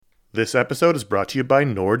This episode is brought to you by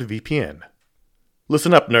NordVPN.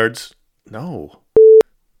 Listen up, nerds. No.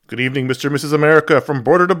 Good evening, Mr. and Mrs. America, from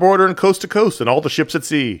border to border and coast to coast and all the ships at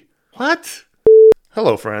sea. What?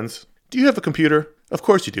 Hello, friends. Do you have a computer? Of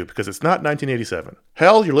course you do, because it's not 1987.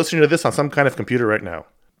 Hell, you're listening to this on some kind of computer right now.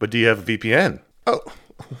 But do you have a VPN? Oh,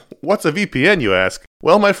 what's a VPN, you ask?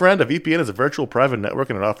 Well, my friend, a VPN is a virtual private network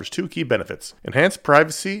and it offers two key benefits: enhanced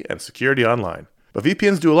privacy and security online. But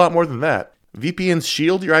VPNs do a lot more than that. VPNs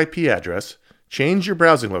shield your IP address, change your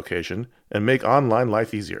browsing location, and make online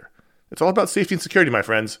life easier. It's all about safety and security, my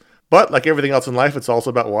friends. But like everything else in life, it's also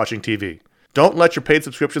about watching TV. Don't let your paid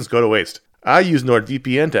subscriptions go to waste. I use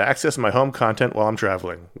NordVPN to access my home content while I'm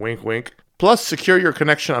traveling. Wink, wink. Plus, secure your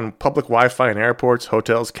connection on public Wi-Fi in airports,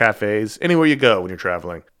 hotels, cafes, anywhere you go when you're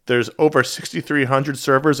traveling. There's over 6,300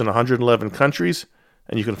 servers in 111 countries,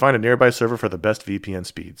 and you can find a nearby server for the best VPN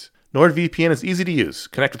speeds. NordVPN is easy to use.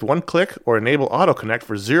 Connect with one click or enable auto-connect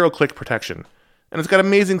for zero-click protection. And it's got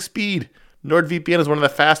amazing speed. NordVPN is one of the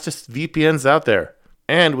fastest VPNs out there.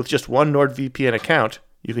 And with just one NordVPN account,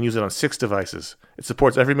 you can use it on 6 devices. It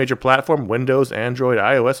supports every major platform: Windows, Android,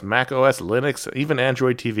 iOS, macOS, Linux, even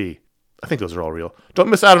Android TV. I think those are all real. Don't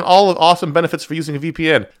miss out on all the awesome benefits for using a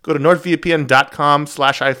VPN. Go to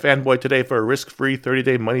nordvpn.com/ifanboy today for a risk-free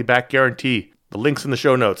 30-day money-back guarantee. The link's in the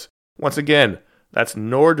show notes. Once again, that's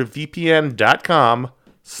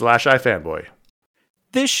nordvpn.com/ifanboy.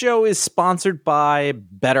 This show is sponsored by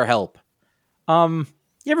BetterHelp. You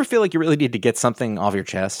ever feel like you really need to get something off your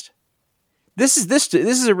chest? This is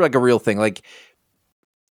like a real thing. Like,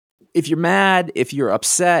 if you're mad, if you're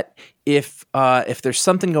upset, if there's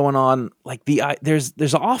something going on, like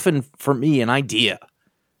there's often for me an idea.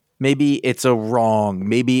 Maybe it's a wrong,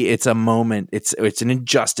 maybe it's a moment, it's an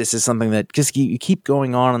injustice, it's something that just you keep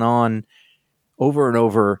going on and on over and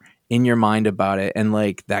over in your mind about it, and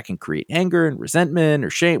like that can create anger and resentment or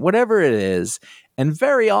shame, whatever it is. And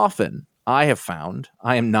very often I have found,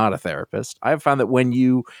 I am not a therapist, I have found that when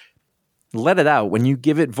you let it out, when you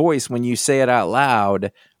give it voice, when you say it out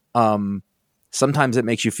loud, sometimes it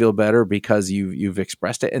makes you feel better because you've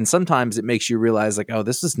expressed it, and sometimes it makes you realize like, oh,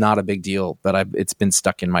 this is not a big deal, but it's been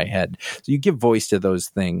stuck in my head. So you give voice to those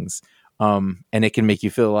things, and it can make you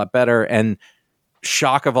feel a lot better. And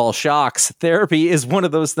shock of all shocks, therapy is one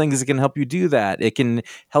of those things that can help you do that. It can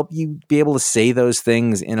help you be able to say those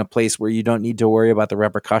things in a place where you don't need to worry about the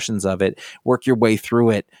repercussions of it, work your way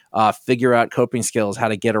through it, figure out coping skills, how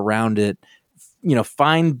to get around it,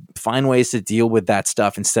 find ways to deal with that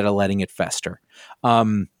stuff instead of letting it fester.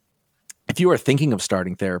 If you are thinking of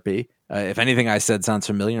starting therapy, if anything I said sounds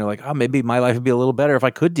familiar, you're like, oh, maybe my life would be a little better if I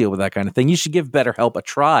could deal with that kind of thing, you should give BetterHelp a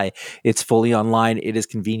try. It's fully online. It is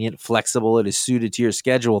convenient, flexible. It is suited to your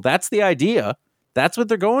schedule. That's the idea. That's what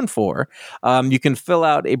they're going for. You can fill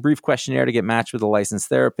out a brief questionnaire to get matched with a licensed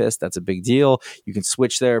therapist. That's a big deal. You can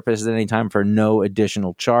switch therapists at any time for no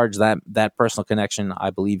additional charge. That personal connection, I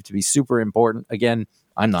believe, to be super important. Again,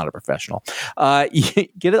 I'm not a professional.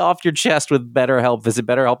 Get it off your chest with BetterHelp. Visit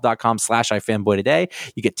BetterHelp.com/ifanboy today.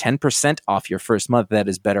 You get 10% off your first month. That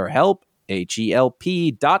is BetterHelp,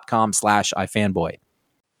 HELP.com/ifanboy.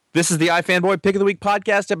 This is the iFanboy Pick of the Week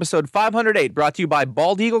podcast, episode 508, brought to you by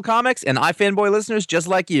Bald Eagle Comics and iFanboy listeners just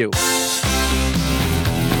like you.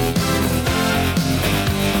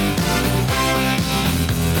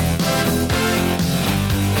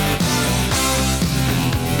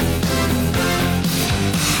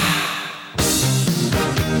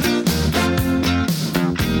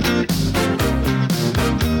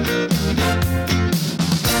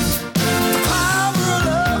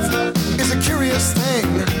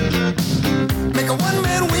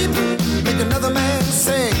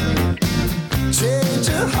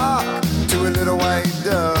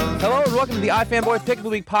 Welcome to the iFanboy Pick of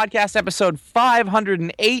the Week podcast, episode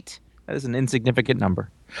 508. That is an insignificant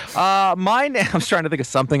number. I was trying to think of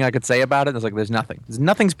something I could say about it. I was like, there's nothing. There's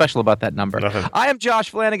nothing special about that number. Nothing. I am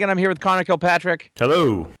Josh Flanagan. I'm here with Conor Kilpatrick.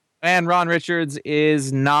 Hello. And Ron Richards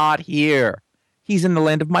is not here. He's in the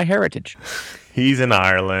land of my heritage. He's in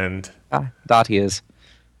Ireland. That he is.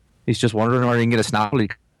 He's just wondering where he can get a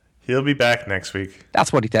snotley. He'll be back next week.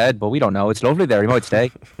 That's what he said, but we don't know. It's lovely there. He might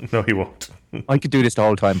stay. No, he won't. I could do this the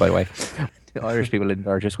whole time, by the way. The Irish people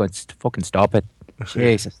are just going to fucking stop it.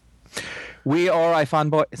 Jesus. We are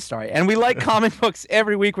iFanboy. Sorry. And we like comic books.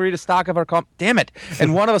 Every week we read a stock of our damn it.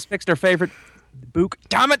 And one of us picks their favorite book.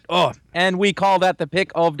 Damn it. Oh. And we call that the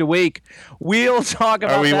pick of the week. We'll talk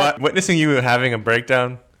about that. Are we witnessing you having a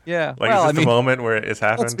breakdown? Yeah. Like, is this the moment where it's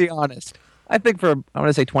happened? Let's be honest. I think I want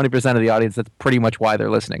to say 20% of the audience, that's pretty much why they're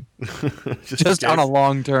listening. just on a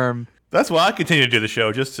long term. That's why I continue to do the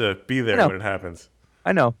show, just to be there when it happens.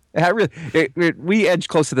 I know. We edged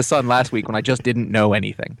close to the sun last week when I just didn't know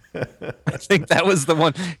anything. I think that was the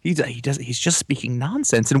one. He's just speaking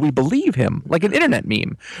nonsense, and we believe him like an internet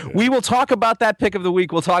meme. Yeah. We will talk about that pick of the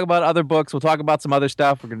week. We'll talk about other books. We'll talk about some other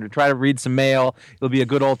stuff. We're going to try to read some mail. It'll be a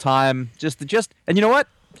good old time. And you know what?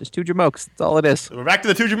 Just two Jamokes. That's all it is. We're back to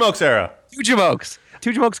the two Jamokes era. Two Jamokes.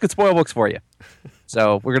 Two Jamokes could spoil books for you.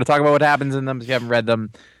 So we're going to talk about what happens in them if you haven't read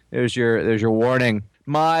them. There's your warning.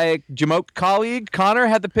 My Jamoke colleague, Connor,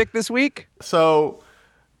 had the pick this week. So,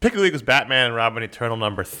 pick of the week was Batman and Robin Eternal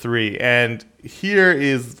 #3, and here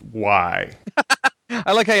is why.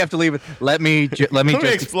 I like how you have to leave it. Let me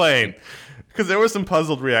explain. Because there were some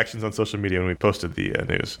puzzled reactions on social media when we posted the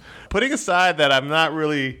news. Putting aside that I'm not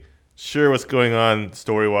really sure what's going on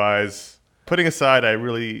story-wise. Putting aside I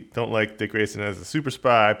really don't like Dick Grayson as a super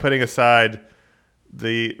spy. Putting aside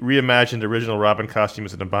the reimagined original Robin costume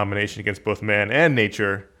is an abomination against both man and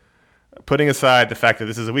nature. Putting aside the fact that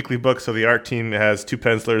this is a weekly book, so the art team has 2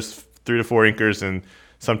 pencilers, 3 to 4 inkers, and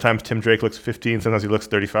sometimes Tim Drake looks 15, sometimes he looks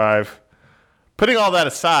 35. Putting all that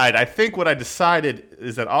aside, I think what I decided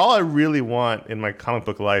is that all I really want in my comic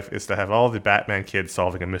book life is to have all the Batman kids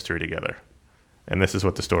solving a mystery together. And this is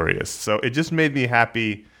what the story is. So it just made me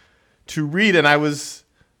happy to read, and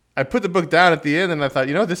I put the book down at the end, and I thought,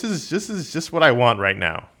 this is just what I want right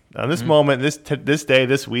now. On this moment, this day,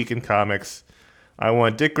 this week in comics, I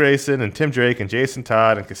want Dick Grayson and Tim Drake and Jason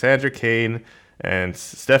Todd and Cassandra Cain and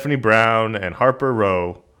Stephanie Brown and Harper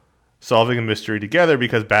Row solving a mystery together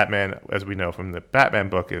because Batman, as we know from the Batman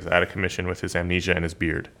book, is out of commission with his amnesia and his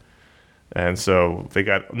beard. And so they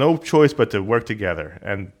got no choice but to work together.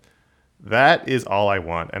 And that is all I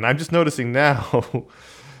want. And I'm just noticing now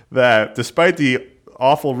that despite the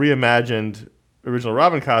awful reimagined original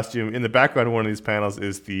Robin costume, in the background of one of these panels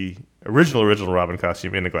is the original Robin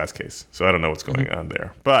costume in a glass case. So I don't know what's going on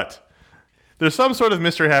there. But there's some sort of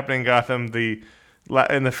mystery happening in Gotham.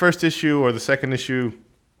 In the first issue or the second issue,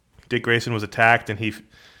 Dick Grayson was attacked, and he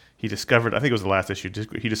discovered, I think it was the last issue,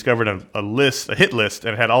 he discovered a hit list,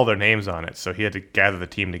 and it had all their names on it. So he had to gather the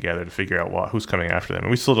team together to figure out who's coming after them. And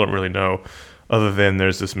we still don't really know, other than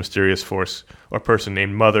there's this mysterious force or person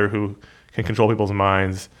named Mother who can control people's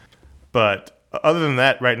minds. But other than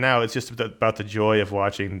that, right now, it's just about the joy of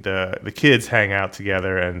watching the kids hang out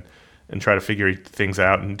together and try to figure things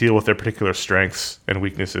out and deal with their particular strengths and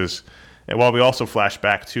weaknesses. And while we also flash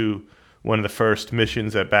back to one of the first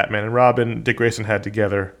missions that Batman and Robin, Dick Grayson had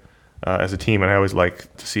together as a team, and I always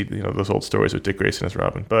like to see those old stories with Dick Grayson as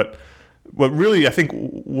Robin. But what really, I think,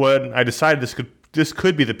 when I decided this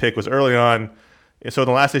could be the pick was early on. So in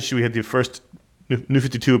the last issue, we had the first New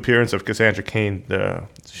 52 appearance of Cassandra Cain.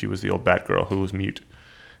 She was the old Batgirl who was mute.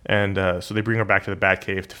 And so they bring her back to the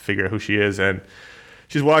Batcave to figure out who she is. And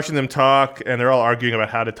she's watching them talk, and they're all arguing about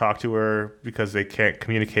how to talk to her because they can't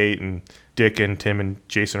communicate. And Dick and Tim and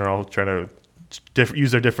Jason are all trying to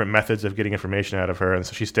use their different methods of getting information out of her. And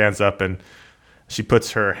so she stands up and she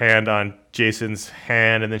puts her hand on Jason's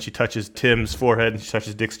hand, and then she touches Tim's forehead and she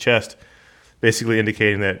touches Dick's chest, basically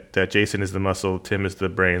indicating that Jason is the muscle, Tim is the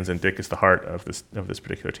brains, and Dick is the heart of this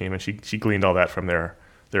particular team. And she gleaned all that from their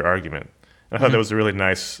argument. And I thought that was a really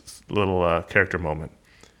nice little character moment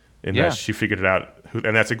in that she figured it out.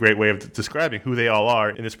 And that's a great way of describing who they all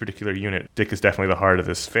are in this particular unit. Dick is definitely the heart of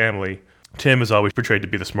this family. Tim is always portrayed to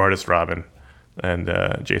be the smartest Robin, and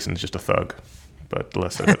Jason is just a thug. But the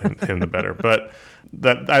less of him, the better. But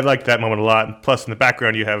I liked that moment a lot. Plus, in the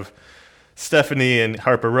background, you have Stephanie and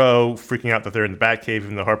Harper Row freaking out that they're in the Batcave,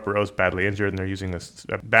 even though Harper Row's badly injured, and they're using this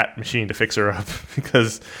bat machine to fix her up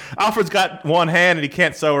because Alfred's got one hand and he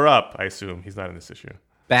can't sew her up. I assume he's not in this issue.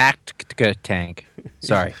 Bat tank.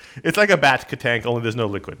 Sorry, it's like a bat tank, only there's no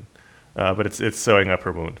liquid, but it's sewing up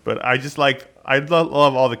her wound. But I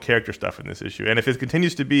love all the character stuff in this issue, and if it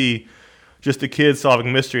continues to be just the kids solving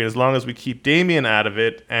a mystery, and as long as we keep Damian out of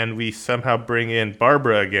it and we somehow bring in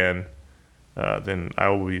Barbara again, then I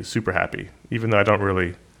will be super happy, even though I don't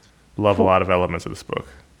really love a lot of elements of this book.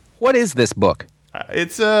 What is this book?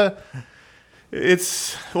 It's if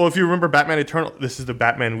you remember Batman Eternal, this is the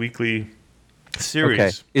Batman Weekly series.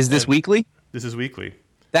 Okay. Is this weekly? This is weekly.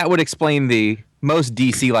 That would explain the most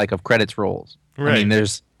DC-like of credits rolls. Right. I mean,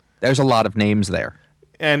 there's a lot of names there.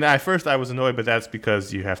 And at first I was annoyed, but that's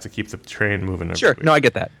because you have to keep the train moving. Sure, no, I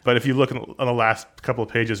get that. But if you look on the last couple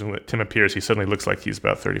of pages when Tim appears, he suddenly looks like he's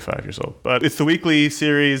about 35 years old. But it's the weekly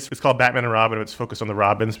series. It's called Batman and Robin. It's focused on the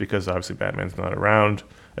Robins because obviously Batman's not around,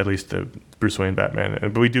 at least the Bruce Wayne Batman.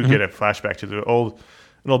 But we do get a flashback to an old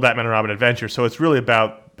Batman and Robin adventure. So it's really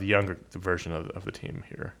about the younger version of the team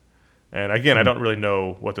here. And again, I don't really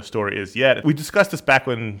know what the story is yet. We discussed this back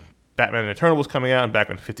when Batman Eternal was coming out and back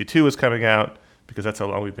when 52 was coming out. because that's how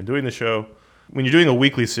long we've been doing the show. When you're doing a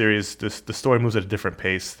weekly series, the story moves at a different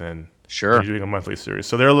pace than when you're doing a monthly series.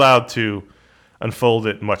 So they're allowed to unfold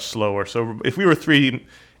it much slower. So if we were 3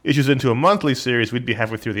 issues into a monthly series, we'd be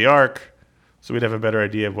halfway through the arc. So we'd have a better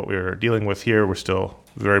idea of what we were dealing with. Here, we're still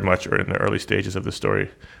very much in the early stages of the story.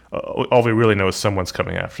 All we really know is someone's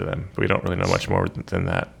coming after them. But we don't really know much more than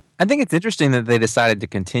that. I think it's interesting that they decided to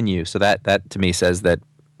continue. So that to me says that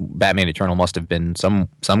Batman Eternal must have been some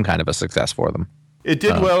kind of a success for them. It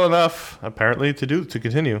did well enough, apparently, to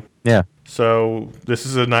continue. Yeah. So this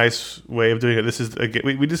is a nice way of doing it. This is again,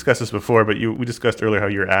 we discussed this before, but we discussed earlier how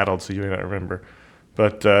you're addled, so you may not remember.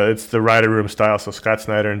 But it's the writer room style. So Scott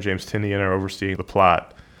Snyder and James Tynion are overseeing the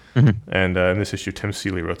plot. Mm-hmm. And in this issue, Tim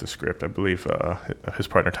Seeley wrote the script. I believe his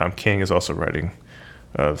partner Tom King is also writing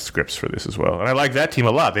scripts for this as well. And I like that team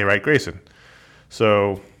a lot. They write Grayson.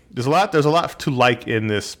 So there's a lot to like in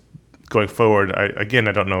this going forward. I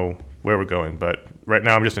don't know where we're going, but right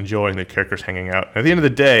now I'm just enjoying the characters hanging out. At the end of the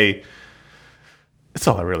day, it's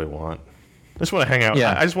all I really want. I just want to hang out.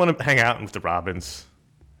 Yeah. I just want to hang out with the Robins.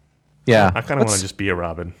 Yeah. I kind of want to just be a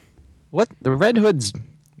Robin. What? The Red Hood's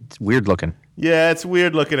it's weird looking. Yeah, it's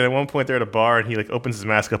weird looking. At one point they're at a bar and he opens his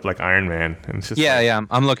mask up like Iron Man. And it's just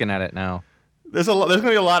I'm looking at it now. There's going to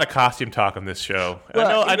be a lot of costume talk on this show.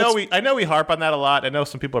 Well, I know we harp on that a lot. I know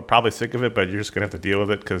some people are probably sick of it, but you're just going to have to deal with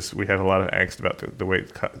it because we have a lot of angst about the way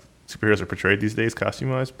superheroes are portrayed these days,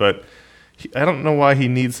 costume-wise. But I don't know why he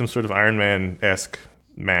needs some sort of Iron Man-esque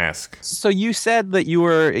mask. So you said that you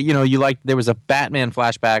were, you liked, there was a Batman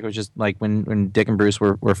flashback, which is like when Dick and Bruce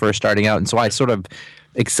were first starting out. And so I sort of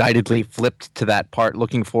excitedly flipped to that part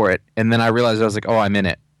looking for it. And then I realized I was like, oh, I'm in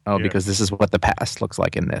it. Oh, yeah. Because this is what the past looks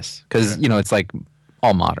like in this. Because, it's like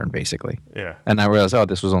all modern, basically. Yeah. And I realized,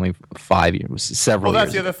 this was only 5 years, several years. Well,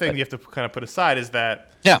 that's the other thing you have to kind of put aside is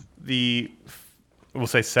that we'll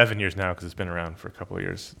say 7 years now because it's been around for a couple of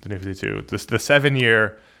years, the new 52. The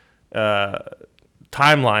 7-year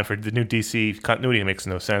timeline for the new DC continuity makes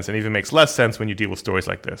no sense and even makes less sense when you deal with stories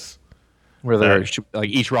like this. Where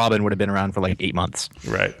each Robin would have been around for 8 months.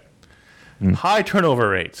 Right. High turnover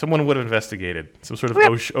rate. Someone would have investigated. Some sort of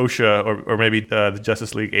OSHA or maybe the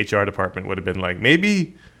Justice League HR department would have been like,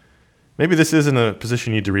 maybe this isn't a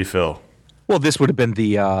position you need to refill. Well, this would have been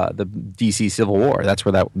the DC Civil War. That's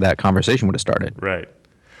where that conversation would have started. Right.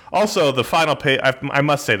 Also, the final page. I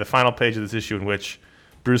must say, the final page of this issue in which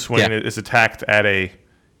Bruce Wayne is attacked at a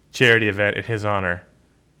charity event in his honor,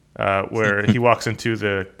 where he walks into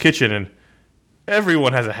the kitchen and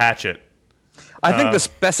everyone has a hatchet. I think the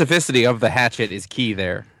specificity of the hatchet is key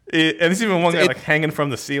there. And there's even one guy hanging from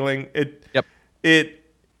the ceiling.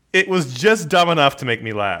 It was just dumb enough to make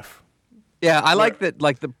me laugh. Yeah, I like that.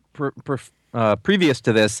 Previous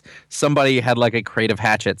to this, somebody had a crate of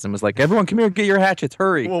hatchets and was like, "Everyone, come here, get your hatchets,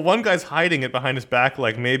 hurry!" Well, one guy's hiding it behind his back,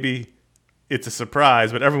 like maybe it's a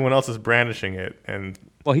surprise, but everyone else is brandishing it, and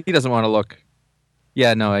he doesn't want to look.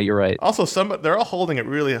 Yeah, no, you're right. Also, they're all holding it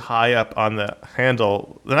really high up on the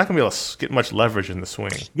handle. They're not going to be able to get much leverage in the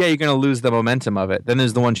swing. Yeah, you're going to lose the momentum of it. Then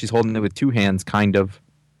there's the one she's holding it with two hands, kind of.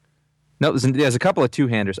 No, there's a couple of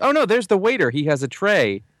two-handers. Oh, no, there's the waiter. He has a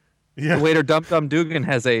tray. Yeah. The waiter, Dum Dum Dugan,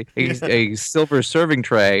 has a silver serving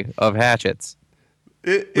tray of hatchets.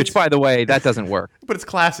 Which, by the way, that doesn't work. But it's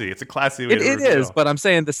classy. It's a classy way to It is, but I'm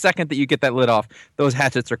saying the second that you get that lid off, those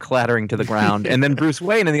hatchets are clattering to the ground. And then Bruce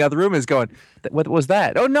Wayne in the other room is going, what was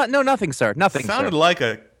that? Oh, no, nothing, sir. Nothing, sir. It sounded like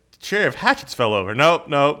a chair of hatchets fell over. Nope.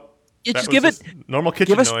 You just give it normal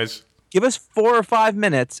kitchen noise. Give us 4 or 5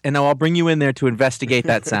 minutes, and now I'll bring you in there to investigate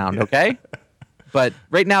that sound, okay? But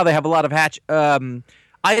right now they have a lot of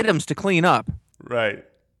items to clean up. Right.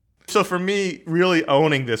 So for me, really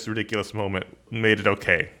owning this ridiculous moment made it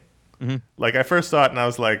okay. Mm-hmm. I first saw it and I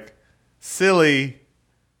was like, silly,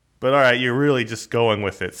 but all right, you're really just going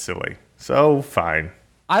with it, silly. So fine.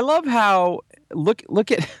 I love how look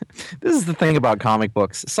at this is the thing about comic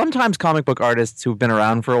books. Sometimes comic book artists who've been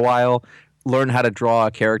around for a while learn how to draw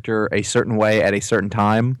a character a certain way at a certain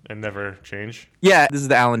time and never change. Yeah, this is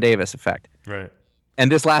the Alan Davis effect. Right. And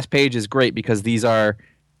this last page is great because these are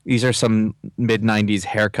some mid-90s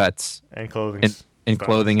haircuts and clothing and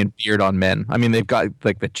clothing and beard on men. I mean, they've got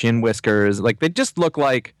the chin whiskers. They just look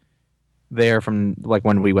like they're from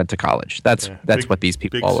when we went to college. That's what these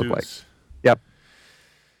people all look like. Yep.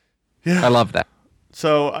 Yeah. I love that.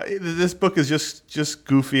 So this book is just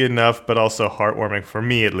goofy enough, but also heartwarming for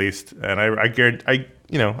me at least. And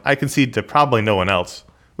I concede to probably no one else,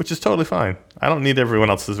 which is totally fine. I don't need everyone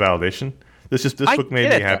else's validation. This book made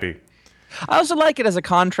me happy. I also like it as a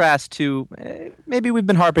contrast to maybe we've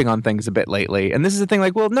been harping on things a bit lately. And this is the thing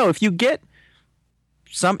no, if you get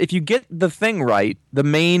if you get the thing right, the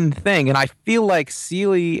main thing, and I feel like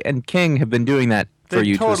Seeley and King have been doing that for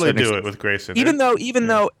you. They totally to a certain do extent. it with Grayson. Even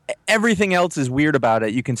though everything else is weird about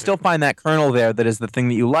it, you can still find that kernel there that is the thing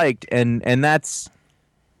that you liked, and that's,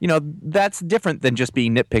 that's different than just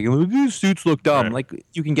being nitpicking. Like, these suits look dumb. Right. Like,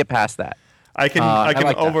 you can get past that. I can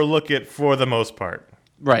like overlook it for the most part.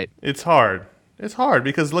 Right. It's hard. It's hard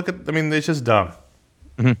because it's just dumb.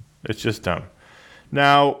 Mm-hmm. It's just dumb.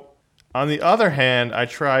 Now, on the other hand, I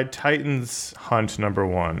tried Titans Hunt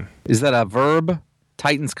 #1. Is that a verb?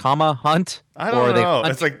 Titans, hunt? I don't know.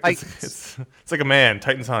 It's like Titans? it's like a man.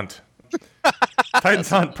 Titans Hunt. Titans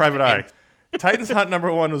Hunt. Private Eye. Titans Hunt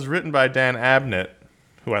 #1 was written by Dan Abnett,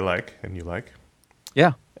 who I like and you like.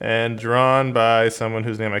 Yeah. And drawn by someone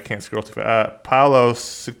whose name I can't scroll to. Paulo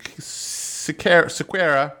Siqueira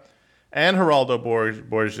and Geraldo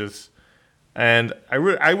Borges. And I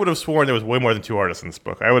would have sworn there was way more than 2 artists in this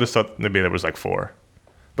book. I would have thought maybe there was like 4.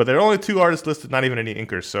 But there are only 2 artists listed, not even any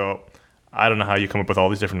inkers. So I don't know how you come up with all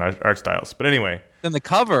these different art styles. But anyway. Then the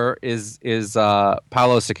cover is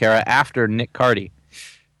Paulo Siqueira after Nick Cardy.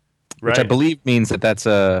 Which I believe means that's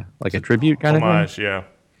a tribute kind of thing. Homage, yeah.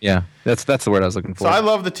 Yeah, that's the word I was looking for. So I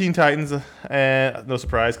love the Teen Titans, and no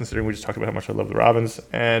surprise considering we just talked about how much I love the Robins.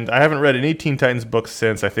 And I haven't read any Teen Titans books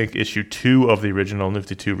since I think issue 2 of the original New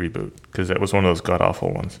 52 reboot, because that was one of those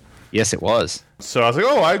god-awful ones. Yes, it was. So I was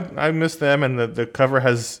like, I miss them, and the cover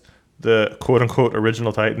has the quote-unquote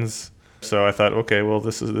original Titans. So I thought, okay, well,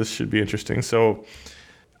 this should be interesting. So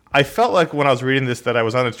I felt like when I was reading this that I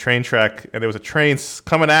was on a train track, and there was a train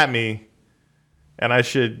coming at me, and I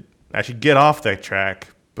should get off that track.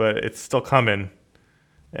 But it's still coming.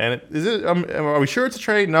 And are we sure it's a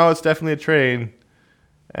train? No, it's definitely a train.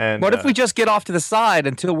 And what if we just get off to the side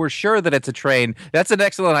until we're sure that it's a train? That's an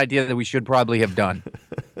excellent idea that we should probably have done.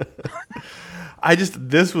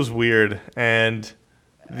 This was weird. And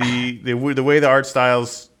the way the art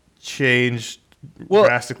styles changed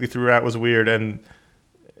drastically throughout was weird. And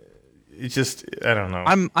it just, I don't know.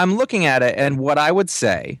 I'm looking at it, and what I would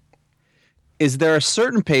say is there are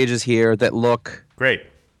certain pages here that look great.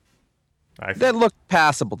 They look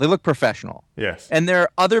passable. They look professional. Yes. And there are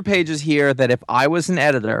other pages here that if I was an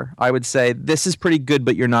editor, I would say, this is pretty good,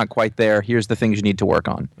 but you're not quite there. Here's the things you need to work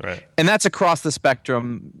on. Right. And that's across the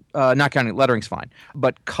spectrum, not counting lettering's fine.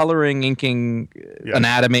 But coloring, inking,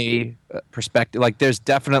 anatomy, perspective, like there's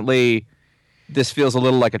definitely, this feels a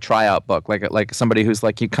little like a tryout book, like somebody who's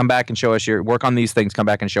like, you come back and show us your work on these things, come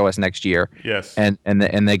back and show us next year. Yes. And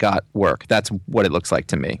they got work. That's what it looks like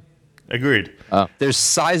to me. Agreed. There's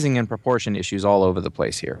sizing and proportion issues all over the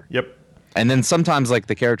place here. Yep. And then sometimes like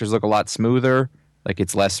the characters look a lot smoother, like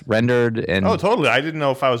it's less rendered. And oh, totally. I didn't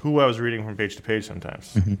know who I was reading from page to page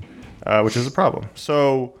sometimes, which is a problem.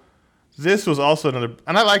 So this was also another,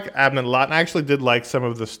 and I like Abnett a lot, and I actually did like some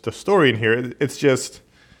of the story in here. It's just,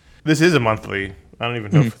 this is a monthly. I don't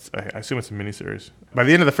even know if I assume it's a miniseries. By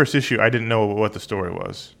the end of the first issue, I didn't know what the story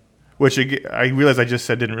was, which I realized I just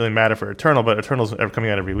said didn't really matter for Eternal, but Eternal's coming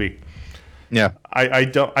out every week. Yeah,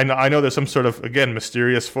 I know there's some sort of, again,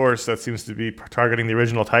 mysterious force that seems to be targeting the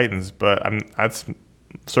original Titans, but that's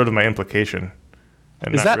sort of my implication.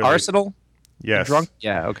 And is that really. Arsenal? Yes. Drunk?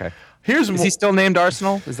 Yeah. Okay. Is he still named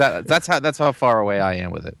Arsenal? That's how far away I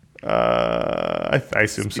am with it. I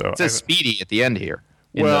assume so. It says Speedy at the end here.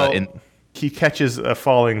 He catches a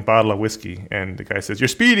falling bottle of whiskey, and the guy says, "You're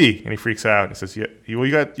Speedy," and he freaks out. He says, "Yeah, you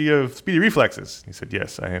have speedy reflexes." He said,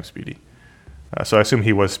 "Yes, I am Speedy." So I assume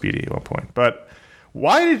he was Speedy at one point. But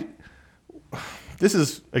this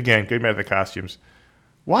is, again, getting back to the costumes.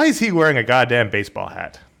 Why is he wearing a goddamn baseball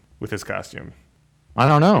hat with his costume? I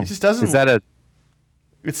don't know. It just doesn't. Is that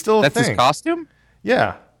it's still a thing. That's his costume?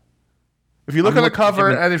 Yeah. If you look on the cover,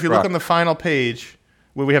 and if you look on the final page,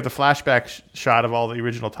 where we have the flashback shot of all the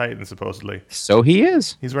original Titans, supposedly. So he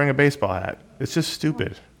is. He's wearing a baseball hat. It's just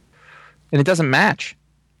stupid. And it doesn't match.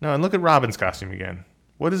 No, and look at Robin's costume again.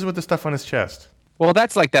 What is it with the stuff on his chest? Well,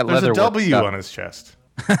 that's like that leather. There's a W on his chest.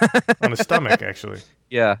 On his stomach, actually.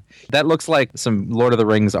 Yeah. That looks like some Lord of the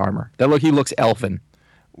Rings armor. He looks elfin.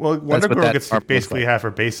 Well, Wonder Girl gets to basically have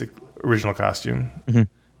her basic original costume. Mm-hmm.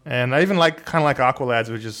 And I even kind of like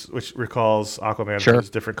Aqualad's, which recalls Aquaman, with his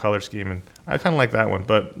different color scheme, and I kind of like that one.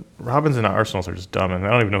 But Robins and Arsenals are just dumb, and I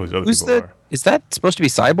don't even know who these other people are. Is that supposed to be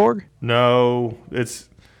Cyborg? No,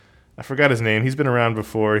 I forgot his name. He's been around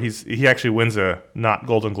before. He actually wins a not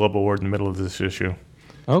Golden Globe award in the middle of this issue.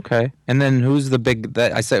 Okay, and then who's the big?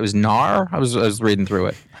 That I said it was Nar. I was reading through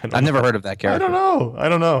it. I've never heard of that character. I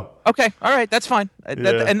don't know. Okay, all right, that's fine.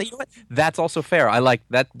 Yeah. And you know what? That's also fair. I like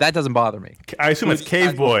that. That doesn't bother me. I assume it's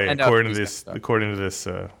Cave Boy, according to this.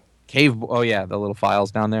 Cave. Oh yeah, the little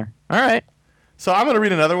files down there. All right. So I'm going to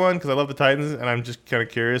read another one because I love the Titans, and I'm just kind of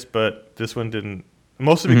curious, but this one didn't.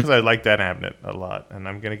 Mostly because I like Dan Abnett a lot, and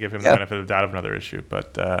I'm going to give him the benefit of the doubt of another issue.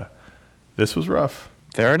 But this was rough.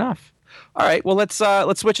 Fair enough. All right, well let's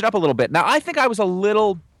switch it up a little bit. Now I think I was a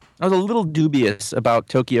little dubious about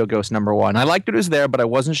Tokyo Ghost #1. I liked it was there, but I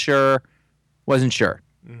wasn't sure.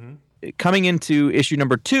 Coming into issue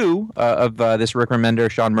number 2 of this Rick Remender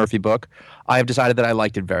Sean Murphy book, I have decided that I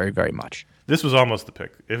liked it very, very much. This was almost the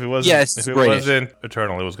pick. If it wasn't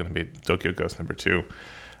Eternal, it was going to be Tokyo Ghost #2.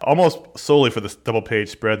 Almost solely for this double-page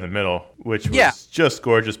spread in the middle, which was just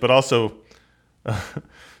gorgeous, but also...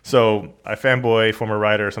 So I fanboy former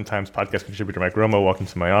writer, sometimes podcast contributor Mike Romo walked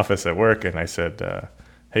into my office at work, and I said,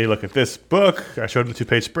 hey, look at this book. I showed him the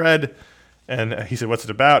 2-page spread, and he said, what's it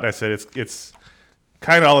about? And I said, it's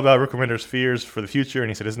kind of all about Rick Remender's fears for the future. And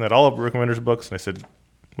he said, isn't that all of Rick Remender's books? And I said,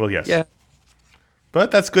 well, yes. Yeah. But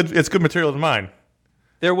that's good. It's good material to mine.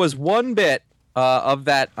 There was one bit of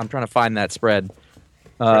that. I'm trying to find that spread.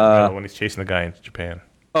 When he's chasing the guy in Japan.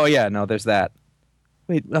 Oh, yeah. No, there's that.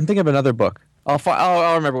 Wait, I'm thinking of another book.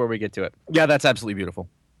 I'll remember where we get to it. Yeah, that's absolutely beautiful.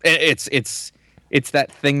 It's that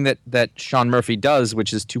thing that Sean Murphy does,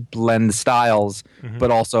 which is to blend styles, but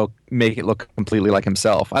also make it look completely like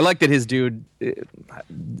himself. I like that his dude,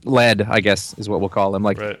 Led, I guess is what we'll call him.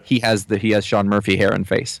 Like he has Sean Murphy hair and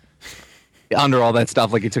face. Under all that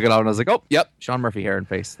stuff, like he took it out and I was like, oh, yep, Sean Murphy hair and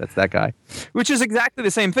face. That's that guy. Which is exactly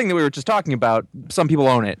the same thing that we were just talking about. Some people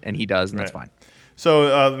own it, and he does, and that's fine.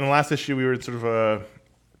 So in the last issue, we were sort of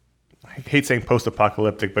I hate saying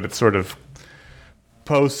post-apocalyptic, but it's sort of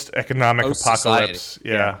post-economic apocalypse.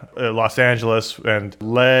 Yeah. Los Angeles, and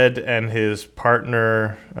Led and his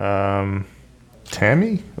partner,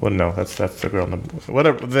 Tammy? Well, no, that's the girl.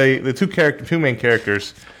 Whatever. The two main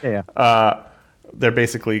characters. They're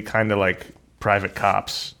basically kind of like private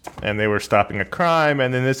cops, and they were stopping a crime.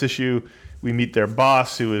 And in this issue, we meet their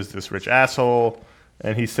boss, who is this rich asshole,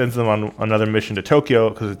 and he sends them on another mission to Tokyo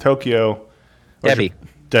because of Tokyo.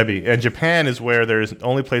 Debbie. And Japan is where there's the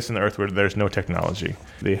only place on the earth where there's no technology.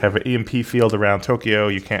 They have an EMP field around Tokyo.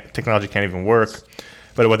 Technology can't even work.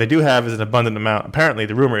 But what they do have is an abundant amount. Apparently,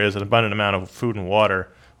 the rumor is an abundant amount of food and water,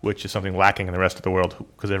 which is something lacking in the rest of the world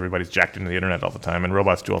because everybody's jacked into the internet all the time, and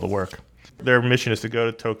robots do all the work. Their mission is to go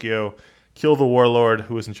to Tokyo, kill the warlord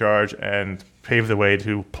who is in charge, and pave the way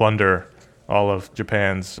to plunder all of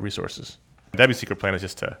Japan's resources. Debbie's secret plan is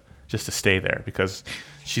just to stay there because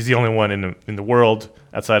she's the only one in the world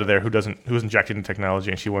outside of there who isn't jacked into technology,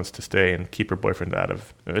 and she wants to stay and keep her boyfriend out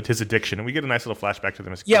of his addiction. And we get a nice little flashback to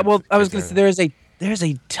them. I was going to say there's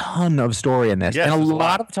a ton of story in this, and a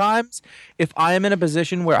lot of times, if I am in a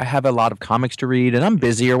position where I have a lot of comics to read and I'm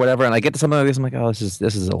busy or whatever, and I get to something like this, I'm like, oh, this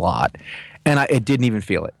is a lot, and it didn't even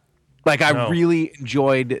feel it. Like I really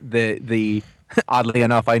enjoyed the oddly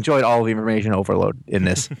enough, I enjoyed all of the information overload in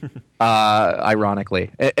this.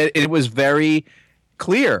 Ironically, it was very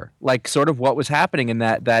clear, like sort of what was happening in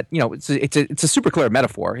that it's a super clear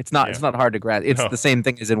metaphor. It's not hard to grasp. It's the same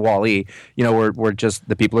thing as in Wall-E. We're just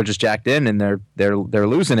the people are just jacked in and they're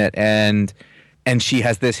losing it, and she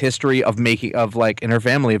has this history of in her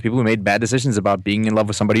family of people who made bad decisions about being in love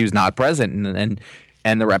with somebody who's not present,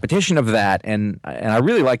 and the repetition of that, and I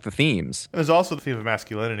really like the themes. And there's also the theme of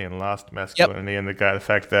masculinity and lost masculinity, and the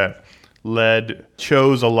fact that Led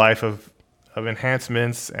chose a life of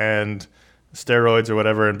enhancements and steroids or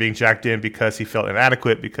whatever, and being jacked in because he felt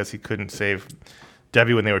inadequate because he couldn't save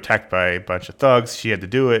Debbie when they were attacked by a bunch of thugs. She had to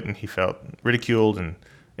do it, and he felt ridiculed, and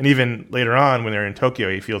even later on when they're in Tokyo,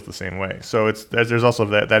 he feels the same way. So there's also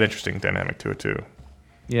that interesting dynamic to it too.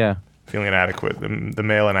 Yeah. Feeling inadequate, the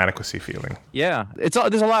male inadequacy feeling. Yeah, there's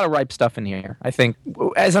a lot of ripe stuff in here. I think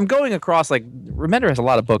as I'm going across, like Remender has a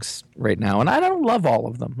lot of books right now, and I don't love all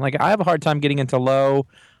of them. Like I have a hard time getting into Low.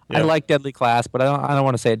 Yep. I like Deadly Class, but I don't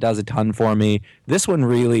want to say it does a ton for me. This one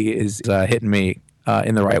really is hitting me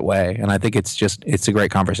in the right way, and I think it's a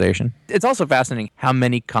great conversation. It's also fascinating how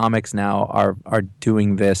many comics now are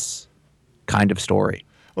doing this kind of story.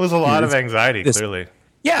 Well, there's a lot of anxiety, clearly.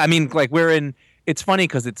 Yeah, I mean, like we're in. It's funny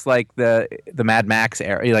because it's like the Mad Max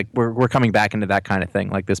era. Like we're coming back into that kind of thing,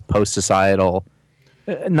 like this post-societal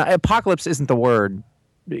apocalypse isn't the word.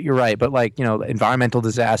 You're right, but like environmental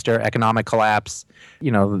disaster, economic collapse.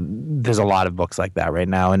 There's a lot of books like that right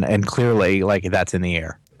now, and clearly like that's in the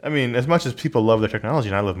air. I mean, as much as people love their technology,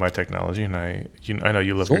 and I love my technology, and I know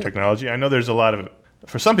you love your technology. I know there's a lot of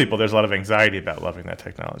for some people there's a lot of anxiety about loving that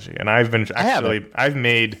technology, and I've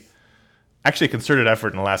made actually a concerted effort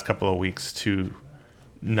in the last couple of weeks to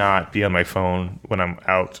not be on my phone when I'm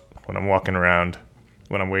out, when I'm walking around,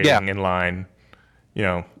 when I'm waiting in line. I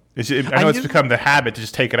know it's become the habit to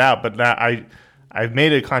just take it out, but now I've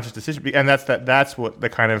made a conscious decision, and that's what the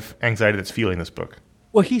kind of anxiety that's fueling this book.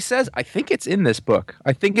 Well, he says, I think it's in this book.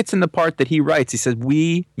 I think it's in the part that he writes. He says,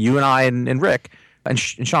 we, you and I and Rick and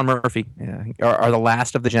Sean Murphy are the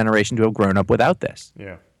last of the generation to have grown up without this.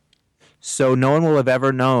 Yeah. So no one will have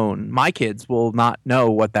ever known. My kids will not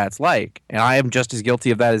know what that's like. And I am just as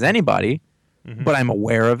guilty of that as anybody, but I'm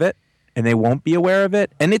aware of it, and they won't be aware of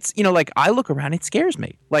it. And it's, like, I look around, it scares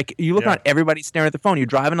me. Like, you look around, everybody's staring at their phone. You're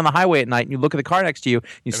driving on the highway at night, and you look at the car next to you,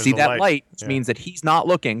 you see that light, which means that he's not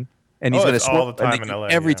looking, and he's going to swerve all the time in LA,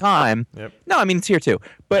 every time. Yep. No, I mean, it's here too.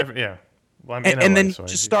 But Well, I'm in and LA, then so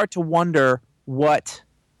just start to wonder what,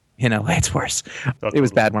 it's worse. It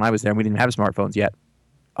was bad when I was there, and we didn't have smartphones yet.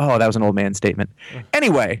 Oh, that was an old man statement.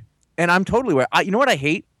 Anyway, and I'm totally aware. You know what I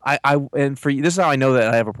hate? And for you, this is how I know that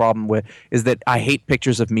I have a problem with, is that I hate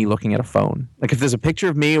pictures of me looking at a phone. Like, if there's a picture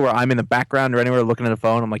of me where I'm in the background or anywhere looking at a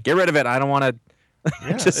phone, I'm like, get rid of it. I don't want to.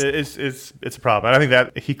 It's a problem. And I think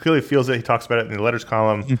that he clearly feels it. He talks about it in the letters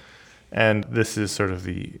column, and this is sort of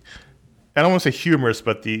the, I don't want to say humorous,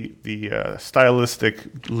 but the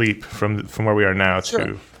stylistic leap from where we are now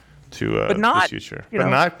to but not, the future. But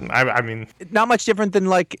not, I mean, not much different than,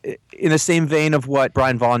 like, in the same vein of what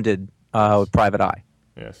Brian Vaughan did with Private Eye.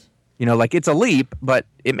 Yes. Like, it's a leap, but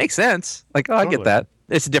it makes sense. Like, I get that.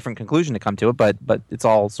 It's a different conclusion to come to it, but it's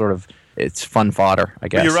all sort of, it's fun fodder, I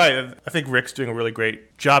guess. But you're right. I think Rick's doing a really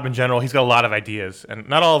great job in general. He's got a lot of ideas, and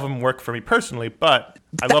not all of them work for me personally, but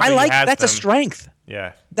I love that he has that's them. A strength.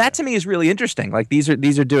 Yeah. That to me is really interesting. Like, these are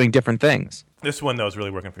doing different things. This one, though, is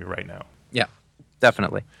really working for me right now. Yeah,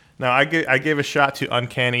 definitely. Now, I gave a shot to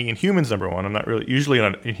Uncanny Inhumans #1. I'm not really usually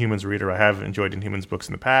an Inhumans reader. I have enjoyed Inhumans books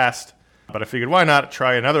in the past, but I figured why not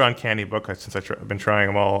try another Uncanny book since I've been trying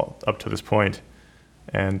them all up to this point.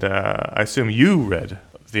 And I assume you read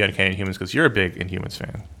the Uncanny Inhumans because you're a big Inhumans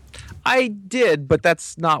fan. I did, but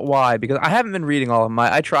that's not why, because I haven't been reading all of them.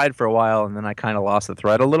 I tried for a while, and then I kind of lost the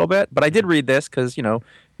thread a little bit. But I did read this because,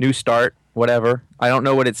 new start, whatever. I don't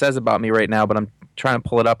know what it says about me right now, but I'm trying to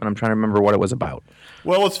pull it up, and I'm trying to remember what it was about.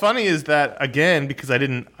 Well, what's funny is that, again, because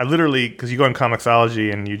because you go on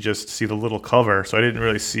Comixology and you just see the little cover, so I didn't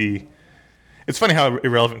really see. It's funny how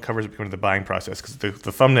irrelevant covers become to the buying process, because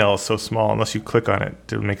the thumbnail is so small unless you click on it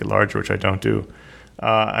to make it larger, which I don't do. And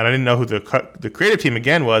I didn't know who the creative team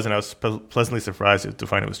again was, and I was pleasantly surprised to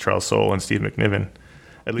find it was Charles Soule and Steve McNiven.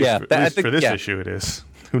 At least for this issue it is.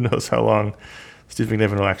 Who knows how long Steve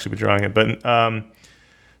McNiven will actually be drawing it. But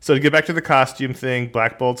so to get back to the costume thing,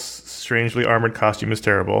 Black Bolt's strangely armored costume is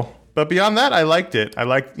terrible. But beyond that, I liked it. I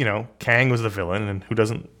liked, Kang was the villain, and who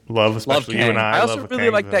doesn't love, especially you and I. I also really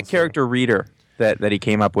like that character Reader that he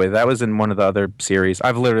came up with. That was in one of the other series.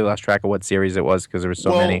 I've literally lost track of what series it was because there were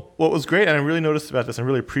so many. What was great, and I really noticed about this and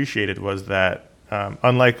really appreciated, was that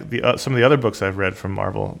unlike some of the other books I've read from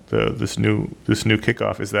Marvel, this new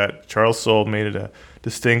kickoff, is that Charles Soule made it a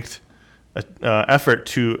distinct effort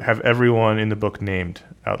to have everyone in the book named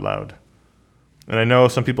out loud. And I know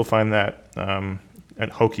some people find that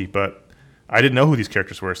hokey, but I didn't know who these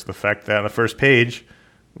characters were. So the fact that on the first page,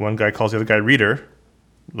 one guy calls the other guy Reader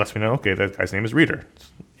lets me know, okay, that guy's name is Reader.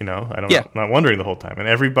 I'm not wondering the whole time. And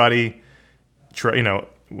everybody,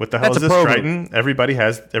 what the hell is this, Triton?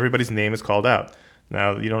 Everybody's name is called out.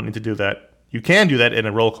 Now, you don't need to do that. You can do that in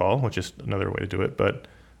a roll call, which is another way to do it, but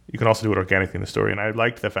you can also do it organically in the story. And I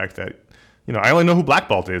liked the fact that, I only know who Black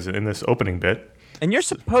Bolt is in this opening bit. And you're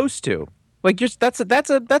supposed to. Like, that's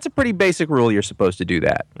a pretty basic rule. You're supposed to do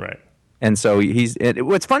that. Right. And so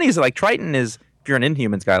what's funny is, like, Triton is, if you're an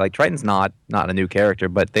Inhumans guy, like, Triton's not a new character,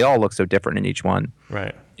 but they all look so different in each one.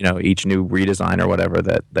 Right. Each new redesign or whatever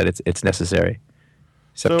that it's necessary.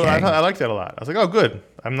 So I liked that a lot. I was like, oh, good.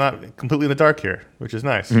 I'm not completely in the dark here, which is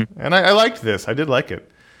nice. Mm-hmm. And I liked this. I did like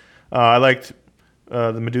it. I liked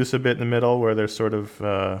the Medusa bit in the middle where there's sort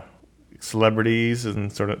of celebrities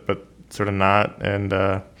and sort of not. And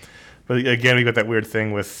but again, we got that weird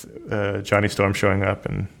thing with Johnny Storm showing up,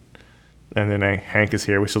 and then Hank is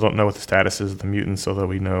here. We still don't know what the status is of the mutants, although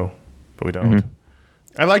we know, but we don't.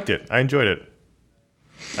 Mm-hmm. I liked it. I enjoyed it.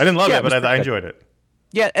 I didn't love it, but I enjoyed it.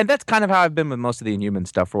 Yeah, and that's kind of how I've been with most of the Inhuman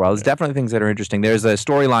stuff for a while. There's definitely things that are interesting. There's a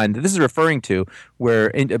storyline that this is referring to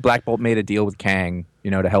where Black Bolt made a deal with Kang,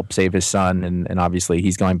 to help save his son, and obviously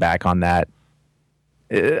he's going back on that.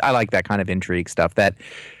 I like that kind of intrigue stuff. That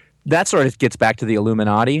sort of gets back to the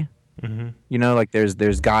Illuminati. Mm-hmm. Like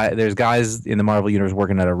there's guys in the Marvel universe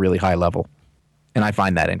working at a really high level, and I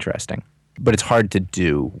find that interesting. But it's hard to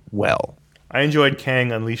do well. I enjoyed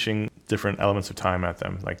Kang unleashing different elements of time at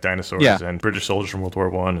them, like dinosaurs and British soldiers from World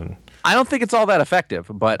War I. And I don't think it's all that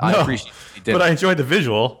effective, but I appreciate it. But I enjoyed the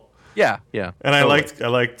visual. Yeah. And totally. I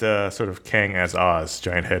liked sort of Kang as Oz,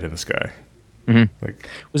 giant head in the sky. Like,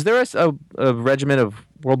 Was there a regiment of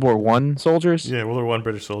World War I soldiers? yeah, World War One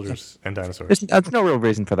British soldiers and dinosaurs. There's no real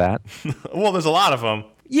reason for that. Well, there's a lot of them.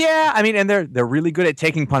 Yeah, I mean, and they're really good at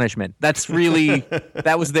taking punishment. That's really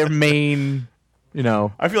that was their main,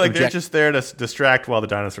 I feel like they're just there to distract while the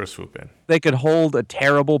dinosaurs swoop in. They could hold a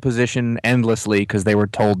terrible position endlessly because they were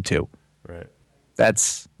told to. Right.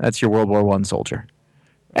 That's your World War I soldier.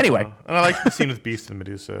 Anyway, and I liked the scene with Beast and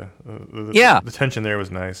Medusa. The tension there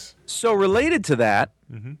was nice. So related to that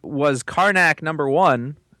was Karnak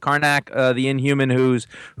 #1. Karnak, the Inhuman, whose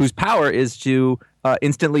power is to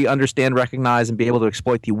instantly understand, recognize, and be able to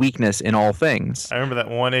exploit the weakness in all things. I remember that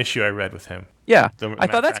one issue I read with him. Yeah, I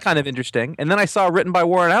thought that's kind of interesting. And then I saw it written by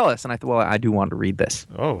Warren Ellis, and I thought, well, I do want to read this.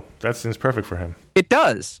 Oh, that seems perfect for him. It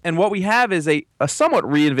does. And what we have is a somewhat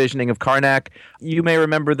re-envisioning of Karnak. You may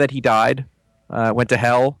remember that he died. Went to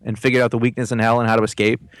hell and figured out the weakness in hell and how to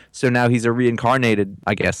escape. So now he's a reincarnated,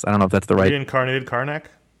 I guess. I don't know if that's the right... Reincarnated Karnak?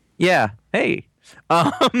 Yeah. Hey.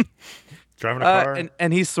 Driving a car?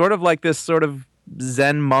 And he's sort of like this sort of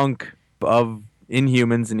Zen monk of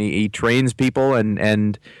Inhumans, and he trains people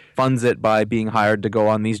and funds it by being hired to go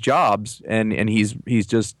on these jobs. And he's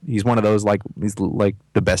one of those, like, he's like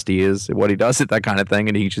the best he is at what he does at that kind of thing.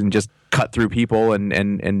 And he can just cut through people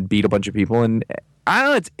and beat a bunch of people. And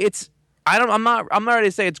I don't know, I'm not ready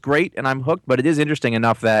to say it's great and I'm hooked, but it is interesting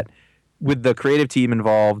enough that with the creative team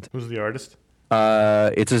involved. Who's the artist?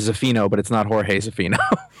 It's a Zaffino, but it's not Jorge Zaffino.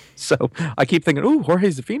 So I keep thinking, ooh, Jorge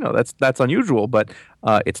Zaffino, that's unusual, but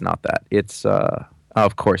it's not that. It's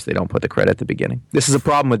of course they don't put the credit at the beginning. This is a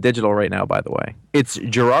problem with digital right now, by the way. It's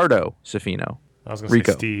Gerardo Zaffino. I was going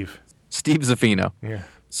to say Steve Zaffino. Yeah.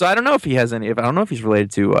 So I don't know if he has any. I don't know if he's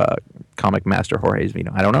related to comic master Jorge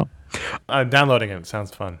Zaffino. I don't know. I'm downloading it. It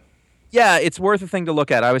sounds fun. Yeah, it's worth a thing to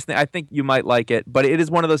look at. I think you might like it, but it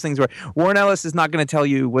is one of those things where Warren Ellis is not going to tell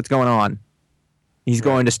you what's going on. He's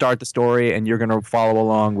going to start the story, and you're going to follow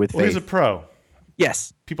along with faith. He's a pro.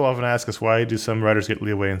 Yes. People often ask us, why do some writers get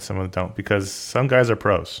leeway and some of them don't? Because some guys are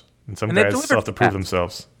pros, and some guys still have to prove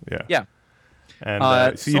themselves. Yeah. Yeah.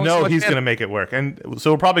 And so he's going to make it work. And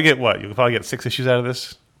so we'll probably get what? You'll probably get 6 issues out of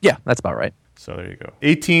this? Yeah, that's about right. So there you go.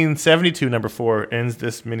 1872, #4, ends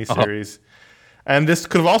this miniseries. And this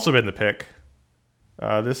could have also been the pick.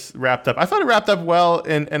 This wrapped up. I thought it wrapped up well,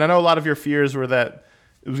 and I know a lot of your fears were that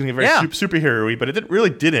it was going to get very superhero-y, but it really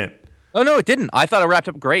didn't. Oh, no, it didn't. I thought it wrapped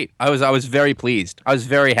up great. I was very pleased. I was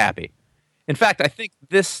very happy. In fact, I think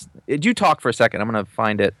this... You talk for a second. I'm going to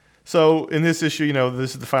find it. So in this issue,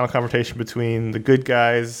 this is the final confrontation between the good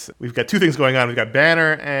guys. We've got two things going on. We've got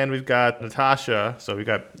Banner and we've got Natasha. So we've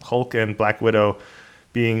got Hulk and Black Widow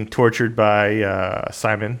being tortured by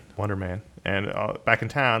Simon, Wonder Man. And back in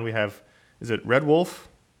town, we have, is it Red Wolf?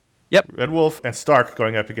 Yep. Red Wolf and Stark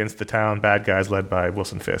going up against the town bad guys led by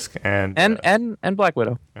Wilson Fisk. And Black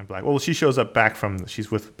Widow. And Well, she shows up back she's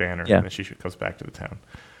with Banner, yeah. And then she comes back to the town.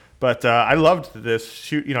 But I loved this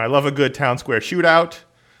shoot. I love a good town square shootout.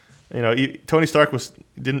 Tony Stark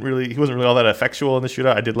wasn't really all that effectual in the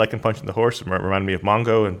shootout. I did like him punching the horse. It reminded me of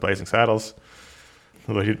Mongo and Blazing Saddles.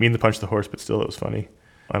 Although he didn't mean to punch the horse, but still it was funny.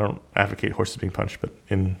 I don't advocate horses being punched, but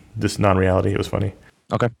in this non-reality, it was funny.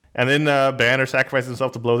 Okay. And then Banner sacrifices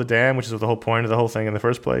himself to blow the dam, which is the whole point of the whole thing in the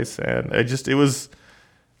first place. And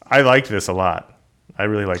I liked this a lot. I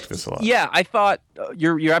really liked this a lot. Yeah, I thought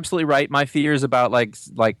you're absolutely right. My fears about like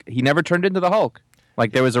he never turned into the Hulk.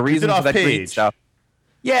 Like there was a reason for that greed stuff.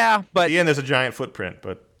 Yeah, but at the end there's a giant footprint,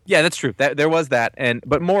 but. Yeah, that's true. There was that,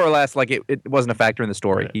 but more or less, like it wasn't a factor in the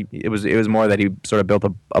story. Right. It was more that he sort of built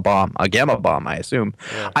a bomb, a gamma bomb, I assume.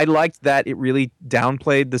 Yeah. I liked that it really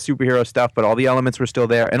downplayed the superhero stuff, but all the elements were still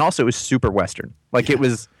there, and also it was super Western. Like it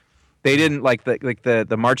was, they didn't like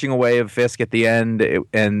the marching away of Fisk at the end,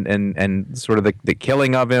 and sort of the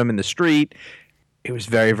killing of him in the street. It was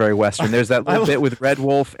very, very Western. There's that little bit with Red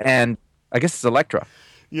Wolf and I guess it's Elektra.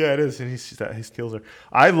 Yeah, it is, and he kills her.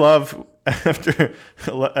 I love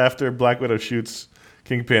after Black Widow shoots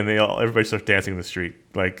Kingpin, everybody starts dancing in the street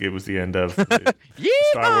like it was the end of the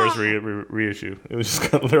Star Wars reissue. It was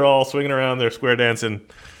just they're all swinging around, they're square dancing.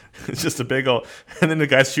 It's just a big old, and then the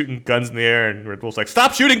guy's shooting guns in the air, and Red Wolf's like,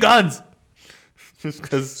 "Stop shooting guns!" Just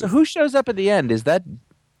because. So who shows up at the end? Is that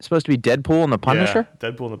supposed to be Deadpool and the Punisher?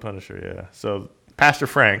 Yeah, Deadpool and the Punisher. Yeah. So Pastor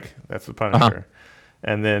Frank, that's the Punisher,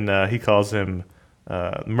 and then he calls him.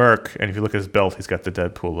 Merc, and if you look at his belt, he's got the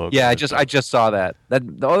Deadpool logo. Yeah, I just saw that.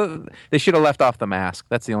 They should have left off the mask.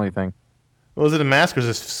 That's the only thing. Well, is it a mask or is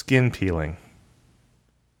it skin peeling?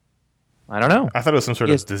 I don't know. I thought it was some sort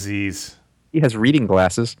of disease. He has reading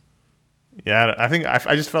glasses. Yeah, I think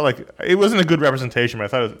I just felt like it wasn't a good representation,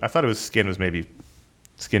 but I thought it was maybe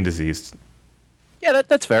skin disease. Yeah,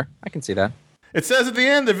 that's fair. I can see that. It says at the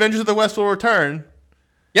end, the Avengers of the West will return.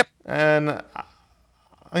 Yep. And,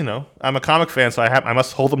 I'm a comic fan, so I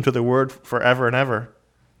must hold them to their word forever and ever.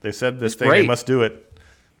 They said this thing, they must do it.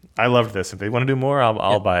 I loved this. If they want to do more,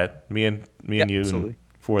 I'll buy it. Me and you absolutely. And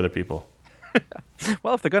 4 other people.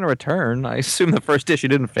 Well, if they're going to return, I assume the first issue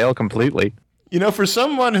didn't fail completely. For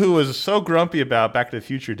someone who was so grumpy about Back to the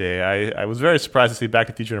Future Day, I was very surprised to see Back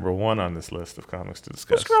to the Future #1 on this list of comics to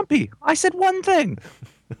discuss. Who's grumpy? I said one thing.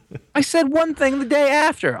 I said one thing the day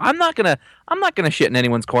after. I'm not gonna shit in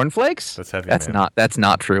anyone's cornflakes. That's heavy. That's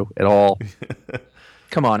not true at all.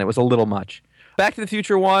 Come on, it was a little much. Back to the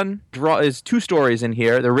Future 1 is 2 stories in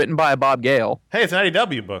here. They're written by Bob Gale. Hey, it's an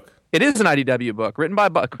IDW book. It is an IDW book, written by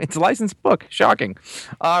it's a licensed book. Shocking.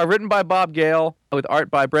 Written by Bob Gale with art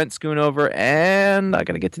by Brent Schoonover, and I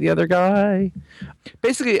got to get to the other guy.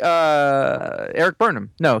 Basically, Eric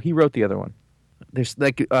Burnham. No, he wrote the other one. There's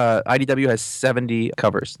IDW has 70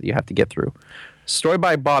 covers that you have to get through. Story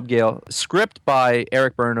by Bob Gale, script by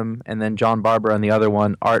Eric Burnham, and then John Barber on the other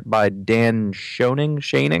one. Art by Dan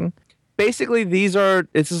Schoening. Basically,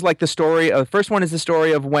 this is like the story of. The first one is the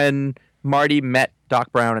story of when Marty met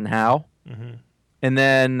Doc Brown and Hal. Mm-hmm. And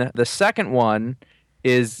then the second one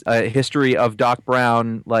is a history of Doc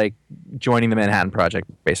Brown, joining the Manhattan Project,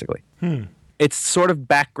 basically. It's sort of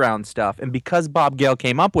background stuff. And because Bob Gale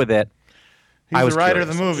came up with it, he's the writer of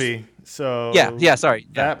the movie. So sorry.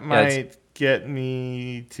 That might get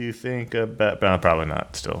me to think about, but probably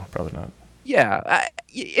not. Still, probably not. Yeah.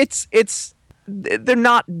 They're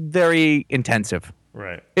not very intensive.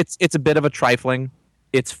 Right. It's a bit of a trifling.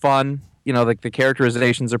 It's fun. The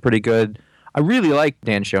characterizations are pretty good. I really like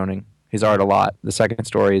Dan Schoening, his art a lot. The second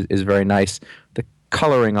story is very nice. The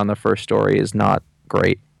coloring on the first story is not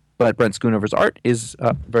great, but Brent Schoonover's art is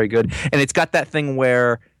very good. And it's got that thing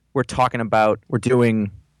where we're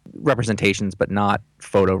doing representations, but not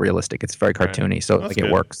photorealistic. It's very cartoony, right. So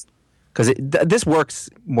it works. Because this works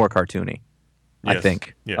more cartoony, yes. I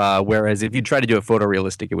think. Yes. Whereas if you try to do it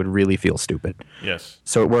photorealistic, it would really feel stupid. Yes.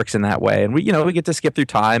 So it works in that way, and we get to skip through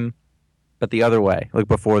time. But the other way,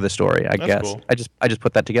 before the story, I guess. Cool. I just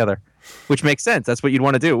put that together, which makes sense. That's what you'd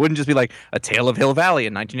want to do. It wouldn't just be like A Tale of Hill Valley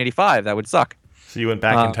in 1985. That would suck. So you went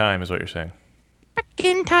back in time, is what you're saying. Back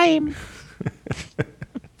in time.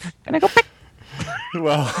 Can I go back?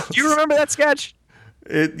 Well, do you remember that sketch?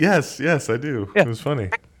 Yes, I do. Yeah. It was funny.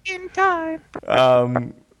 Back in time.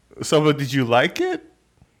 So, did you like it?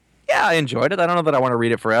 Yeah, I enjoyed it. I don't know that I want to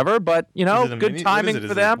read it forever, but good timing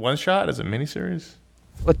for them. Is it one shot? Is it a miniseries?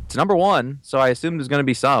 Well, it's #1, so I assume there's going to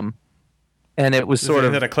be some. And it was Is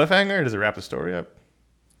it a cliffhanger, or does it wrap the story up?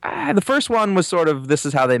 The first one was sort of, this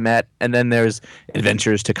is how they met, and then there's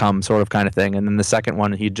adventures to come, sort of kind of thing. And then the second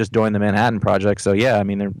one, he just joined the Manhattan Project. So yeah, I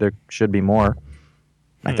mean, there should be more.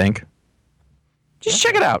 I think. Just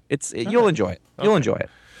check it out. You'll enjoy it. You'll enjoy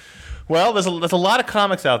it. Well, there's a lot of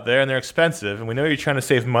comics out there, and they're expensive. And we know you're trying to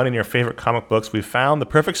save money on your favorite comic books. We've found the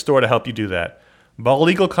perfect store to help you do that. Bald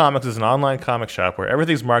Eagle Comics is an online comic shop where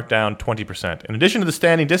everything's marked down 20%. In addition to the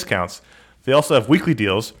standing discounts, they also have weekly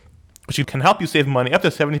deals, which can help you save money up to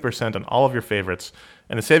 70% on all of your favorites.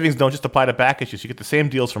 And the savings don't just apply to back issues. You get the same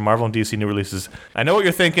deals from Marvel and DC new releases. I know what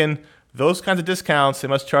you're thinking. Those kinds of discounts, they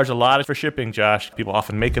must charge a lot for shipping, Josh. People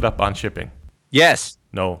often make it up on shipping. Yes.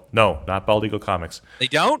 No, not Bald Eagle Comics. They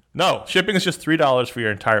don't? No, shipping is just $3 for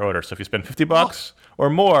your entire order. So if you spend $50 or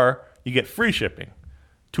more, you get free shipping.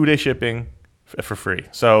 2-day shipping for free.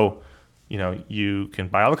 So, you can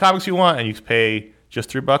buy all the comics you want and you pay just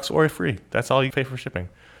 $3 or free. That's all you pay for shipping.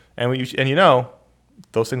 And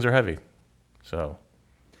those things are heavy. So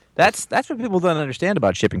that's what people don't understand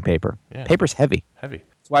about shipping paper. Yeah. Paper's heavy. Heavy.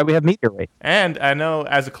 That's why we have meteorite. And I know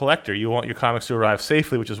as a collector, you want your comics to arrive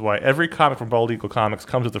safely, which is why every comic from Bald Eagle Comics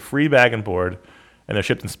comes with a free bag and board, and they're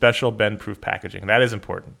shipped in special bend-proof packaging. That is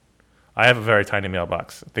important. I have a very tiny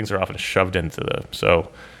mailbox. Things are often shoved into them.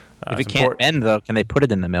 So if it can't bend, though, can they put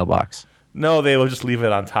it in the mailbox? No, they will just leave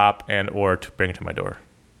it on top or to bring it to my door.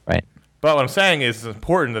 Right. But what I'm saying is it's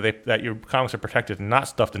important that your comics are protected and not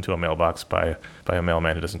stuffed into a mailbox by a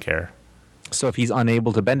mailman who doesn't care. So if he's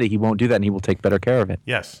unable to bend it, he won't do that, and he will take better care of it.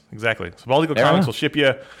 Yes, exactly. So Bald Eagle Comics will ship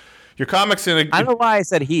you your comics in I don't know why I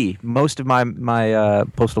said he. Most of my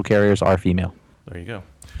postal carriers are female. There you go.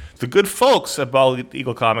 The good folks at Bald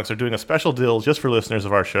Eagle Comics are doing a special deal just for listeners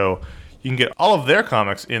of our show. You can get all of their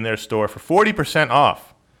comics in their store for 40%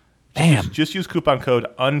 off. Damn. Just use coupon code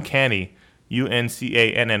UNCANNY,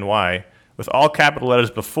 UNCANNY, with all capital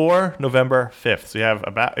letters before November 5th. So you have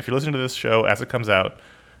if you're listening to this show as it comes out,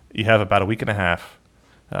 you have about a week and a half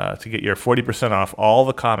to get your 40% off all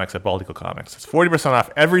the comics at Bald Eagle Comics. It's 40%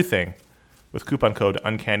 off everything with coupon code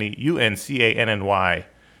UNCANNY, UNCANNY.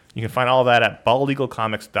 You can find all of that at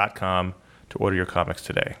baldeaglecomics.com to order your comics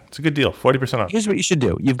today. It's a good deal, 40% off. Here's what you should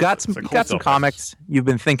do. You've got some comics you've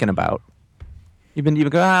been thinking about. You've been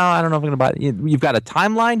going, I don't know if I'm going to buy it. You've got a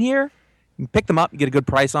timeline here. You can pick them up. You get a good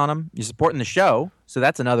price on them. You're supporting the show, so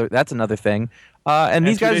that's another thing. And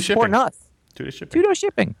these guys are supporting us. 2-day shipping. 2-day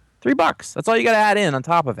shipping. $3. That's all you got to add in on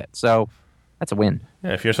top of it. So that's a win.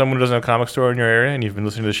 Yeah, if you're someone who doesn't have a comic store in your area and you've been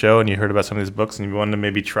listening to the show and you heard about some of these books and you wanted to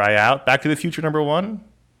maybe try out Back to the Future #1,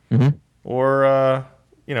 or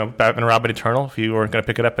Batman and Robin Eternal, if you weren't going to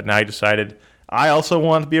pick it up, but now you decided I also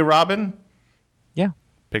want to be a Robin. Yeah,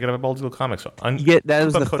 pick it up at Bald Eagle Comics. That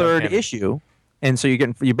is the third issue, and so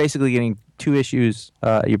you're basically getting 2 issues.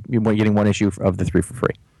 You're getting 1 issue of the 3 for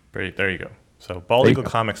free. Great, there you go. So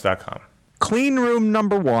baldeaglecomics.com. Clean Room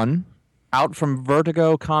 #1, out from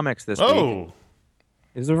Vertigo Comics this week. Oh,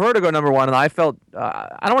 it's a Vertigo #1, and I felt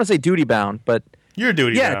I don't want to say duty bound, but you're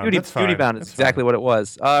duty bound. Duty bound is exactly what it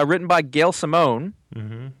was. Written by Gail Simone.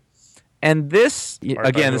 Mm-hmm. And this,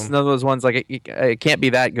 again, this is another of those ones, like, it can't be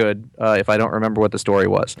that good if I don't remember what the story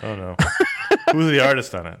was. Oh, no. Who's the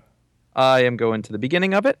artist on it? I am going to the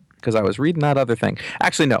beginning of it, because I was reading that other thing.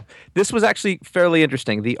 Actually, no. This was actually fairly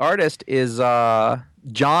interesting. The artist is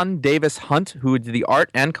John Davis Hunt, who did the art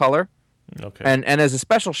and color. Okay. And as a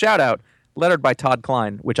special shout-out, lettered by Todd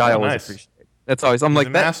Klein, which I always appreciate. That's always, I'm like,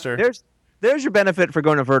 master. There's your benefit for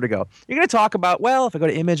going to Vertigo. You're going to talk about, well, if I go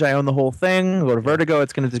to Image, I own the whole thing. I go to Vertigo,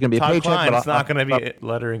 there's going to be a paycheck. Todd Klein's not going to be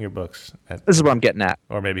lettering your books. This is what I'm getting at.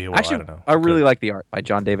 Or maybe he will, actually, I don't know. I really like the art by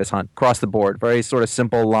John Davis Hunt, across the board. Very sort of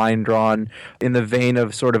simple line drawn in the vein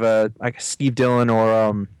of sort of a Steve Dillon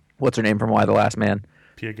or, what's her name from Why the Last Man?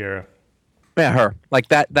 Pia Guerra. Yeah, her. Like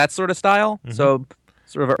that sort of style. Mm-hmm. So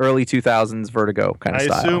sort of an early 2000s Vertigo kind of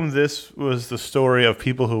style. I assume this was the story of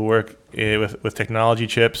people who work with technology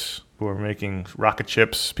chips, who are making rocket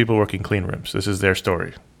chips, people working clean rooms. This is their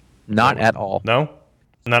story. Not at all. No?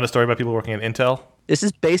 Not a story about people working at Intel? This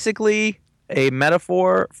is basically a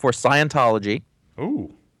metaphor for Scientology.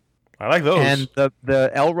 Ooh. I like those. And the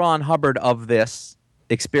L. Ron Hubbard of this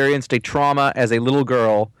experienced a trauma as a little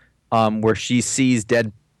girl where she sees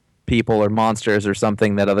dead people or monsters or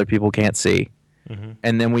something that other people can't see. Mm-hmm.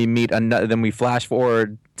 And then we flash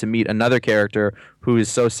forward to meet another character who is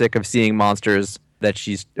so sick of seeing monsters that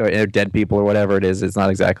she's or dead people or whatever it is, it's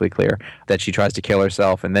not exactly clear, that she tries to kill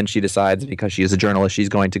herself, and then she decides, because she is a journalist, she's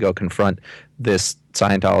going to go confront this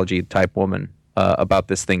Scientology type woman about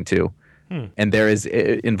this thing too. And there is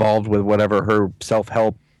involved with whatever her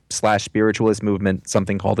self-help / spiritualist movement,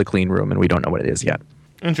 something called a clean room, and we don't know what it is yet.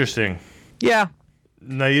 Interesting. Yeah.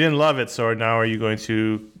 No, you didn't love it, so now are you going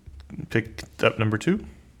to pick up #2?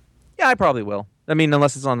 Yeah, I probably will. I mean,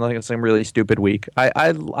 unless it's on like some really stupid week.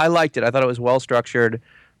 I liked it. I thought it was well structured.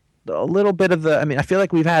 A little bit of I feel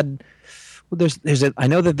like we've had. I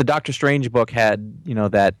know that the Doctor Strange book had,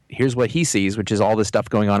 that here's what he sees, which is all this stuff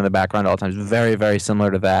going on in the background all the time. It's very, very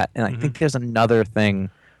similar to that. And I think there's another thing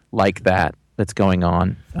like that's going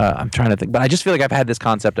on. I'm trying to think, but I just feel like I've had this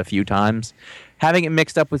concept a few times. Having it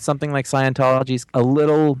mixed up with something like Scientology is a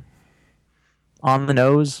little on the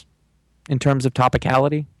nose in terms of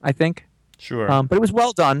topicality, I think. Sure. But it was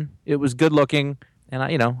well done. It was good looking, and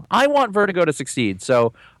I want Vertigo to succeed.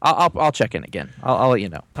 So I'll check in again. I'll let you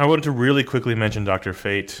know. I wanted to really quickly mention Dr.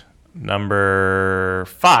 Fate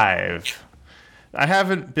 #5. I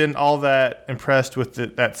haven't been all that impressed with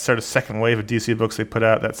that sort of second wave of DC books they put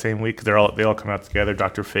out that same week. They all come out together.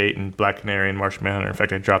 Dr. Fate and Black Canary and Martian Manhunter. In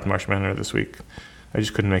fact, I dropped Martian Manhunter this week. I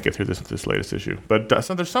just couldn't make it through this latest issue. But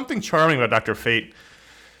so there's something charming about Dr. Fate,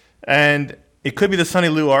 and it could be the Sonny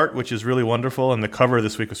Liu art, which is really wonderful, and the cover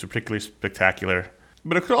this week was particularly spectacular.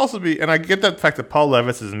 But it could also be, and I get that fact that Paul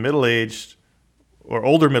Levitz is a middle-aged or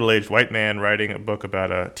older middle-aged white man writing a book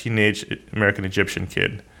about a teenage American Egyptian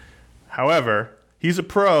kid. However, he's a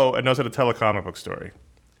pro and knows how to tell a comic book story.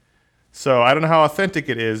 So I don't know how authentic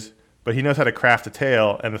it is, but he knows how to craft a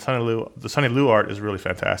tale, and the Sonny Liu art is really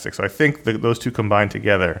fantastic. So I think those two combined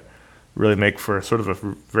together really make for sort of a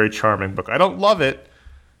very charming book. I don't love it,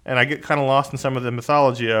 and I get kind of lost in some of the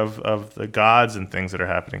mythology of the gods and things that are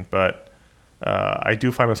happening, but I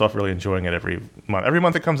do find myself really enjoying it every month. Every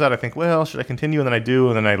month it comes out, I think, well, should I continue? And then I do,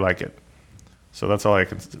 and then I like it. So that's all I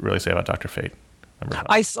can really say about Dr. Fate.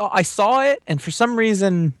 I saw it, and for some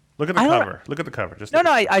reason... Look at the cover. Look at the cover.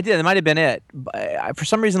 I did. It might have been it. But for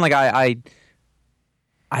some reason, like I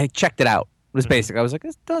checked it out. It was basic. I was like,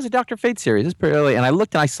 this is a Dr. Fate series. It's pretty early. And I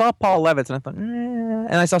looked, and I saw Paul Levitz, and I thought,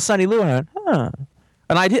 and I saw Sonny Liu, and I went, huh.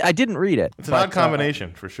 And I didn't read it. It's an odd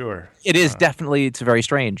combination, for sure. It is definitely. It's very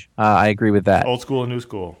strange. I agree with that. Old school and new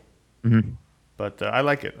school. Mm-hmm. But I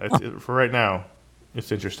like it. For right now,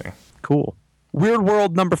 it's interesting. Cool. Weird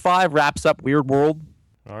World number 5 wraps up Weird World.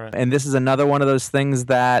 All right. And this is another one of those things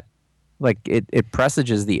that, like, it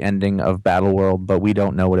presages the ending of Battle World, but we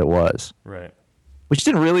don't know what it was. Right. Which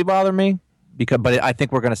didn't really bother me, but I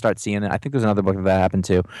think we're going to start seeing it. I think there's another book that happened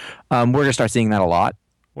too. We're going to start seeing that a lot.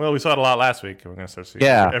 Well, we saw it a lot last week. We're going to start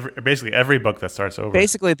seeing basically every book that starts over.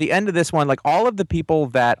 Basically, at the end of this one, like all of the people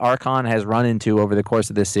that Archon has run into over the course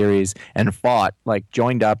of this series and fought, like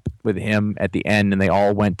joined up with him at the end, and they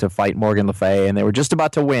all went to fight Morgan Le Fay, and they were just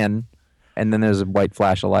about to win, and then there's a white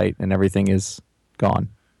flash of light, and everything is gone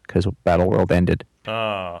because Battle World ended.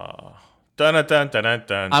 Oh. Dun, dun, dun, dun,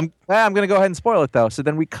 dun. I'm going to go ahead and spoil it, though. So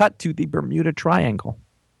then we cut to the Bermuda Triangle,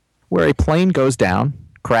 where a plane goes down,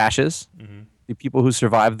 crashes. Mm-hmm. The people who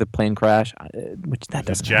survived the plane crash, which that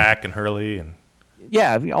doesn't Jack and Hurley and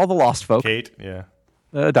all the lost folk. Kate, yeah.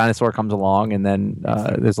 A dinosaur comes along, and then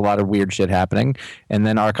there's a lot of weird shit happening. And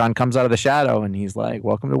then Archon comes out of the shadow, and he's like,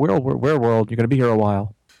 "Welcome to Weird World. You're going to be here a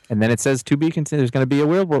while." And then it says, "To be continued." There's going to be a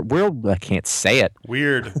Weird World. I can't say it.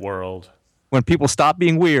 Weird World. When people stop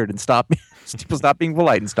being weird and people stop being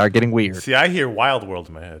polite and start getting weird. See, I hear Wild World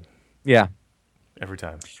in my head. Yeah. Every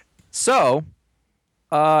time. So,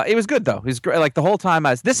 it was good though. It was great. Like the whole time,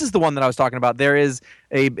 this is the one that I was talking about. There is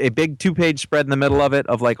a big 2-page spread in the middle of it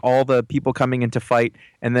of like all the people coming into fight,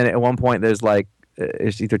 and then at one point there's like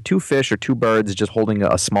it's either 2 fish or 2 birds just holding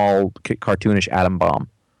a small cartoonish atom bomb,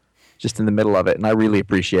 just in the middle of it, and I really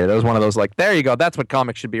appreciate it. It was one of those like, there you go. That's what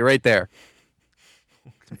comics should be right there.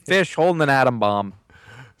 Fish holding an atom bomb.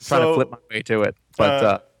 Trying to flip my way to it,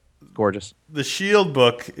 but gorgeous. The Shield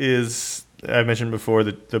book is, I mentioned before,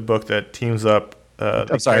 the book that teams up.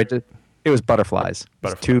 I'm sorry, it was butterflies.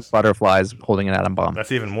 2 butterflies holding an atom bomb.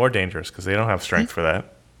 That's even more dangerous because they don't have strength for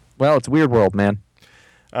that. Well, it's Weird World, man.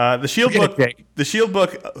 The Shield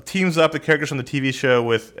book teams up the characters from the TV show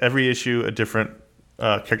with every issue a different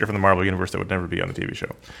character from the Marvel Universe that would never be on the TV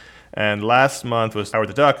show. And last month was Howard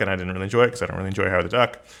the Duck, and I didn't really enjoy it because I don't really enjoy Howard the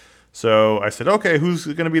Duck. So I said, okay, who's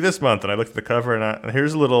going to be this month? And I looked at the cover, and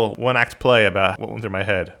here's a little one-act play about what went through my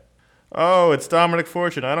head. Oh, it's Dominic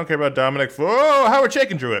Fortune. I don't care about Dominic. Oh, Howard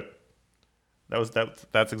Chaykin drew it.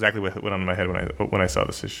 That's exactly what went on in my head when I saw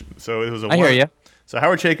this issue. So it was I hear you. So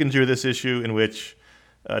Howard Chaykin drew this issue in which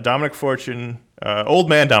Dominic Fortune, old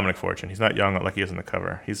man Dominic Fortune. He's not young like he is in the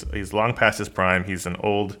cover. He's long past his prime. He's an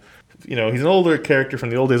older character from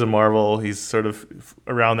the old days of Marvel. He's sort of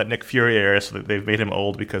around that Nick Fury era, so that they've made him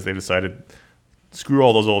old because they decided, screw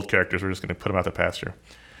all those old characters. We're just going to put them out to pasture.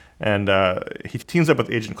 And he teams up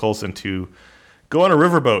with Agent Coulson to go on a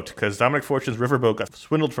riverboat because Dominic Fortune's riverboat got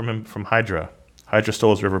swindled from him from Hydra. Hydra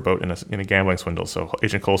stole his riverboat in a gambling swindle. So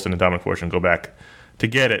Agent Coulson and Dominic Fortune go back to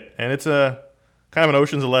get it, and it's a kind of an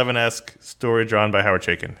Ocean's 11-esque story drawn by Howard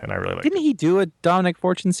Chaykin, and I really like it. Didn't he do a Dominic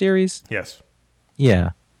Fortune series? Yes.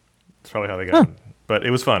 Yeah. That's probably how they got it. But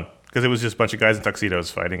it was fun because it was just a bunch of guys in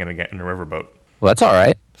tuxedos fighting in a riverboat. Well, that's all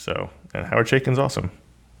right. So, and Howard Chaykin's awesome.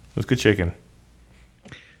 It was good Chaykin.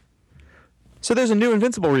 So there's a new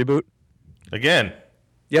Invincible reboot. Again.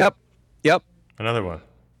 Yep. Another one.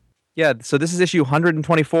 Yeah, so this is issue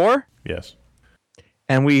 124. Yes.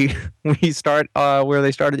 And we start where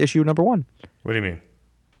they started issue number 1. What do you mean?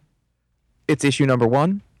 It's issue number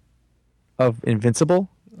 1 of Invincible,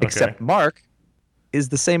 except Mark is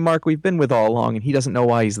the same Mark we've been with all along, and he doesn't know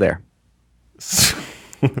why he's there. So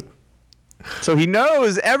he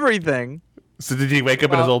knows everything. So did he wake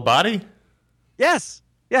up in his old body? Yes.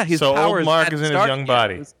 Yeah, his so powers old Mark is in his young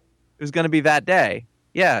body. It was going to be that day.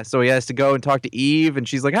 Yeah, so he has to go and talk to Eve, and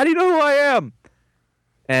she's like, "How do you know who I am?"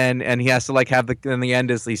 And he has to like have in the end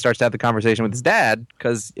is he starts to have the conversation with his dad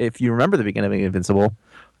because if you remember the beginning of Invincible,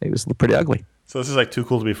 it was pretty ugly. So this is like Too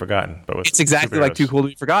Cool to Be Forgotten, but with it's exactly like Too Cool to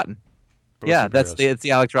Be Forgotten. Yeah, it's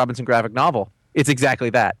the Alex Robinson graphic novel. It's exactly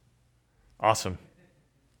that. Awesome.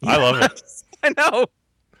 I love it. I know.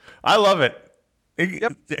 I love it.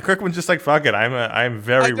 Kirkman's just like, fuck it. I'm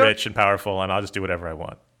very rich and powerful, and I'll just do whatever I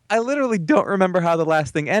want. I literally don't remember how the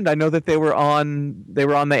last thing ended. I know that they were on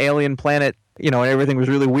the alien planet, and everything was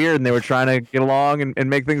really weird, and they were trying to get along and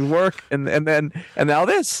make things work, and now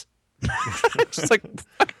this. Just like.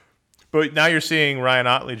 But now you're seeing Ryan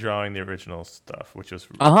Otley drawing the original stuff, which is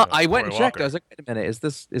I went and checked. I was like, wait a minute, is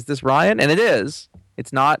this Ryan? And it is.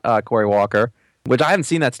 It's not Corey Walker, which I haven't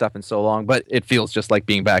seen that stuff in so long, but it feels just like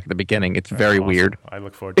being back at the beginning. It's very weird. I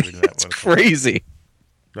look forward to reading that one. It's crazy.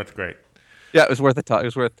 That's great. Yeah, it was worth it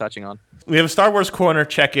was worth touching on. We have a Star Wars Corner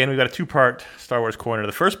check-in. We've got a 2-part Star Wars Corner.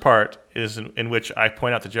 The first part is in which I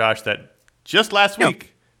point out to Josh that just last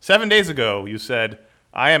week, 7 days ago, you said,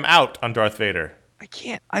 I am out on Darth Vader. I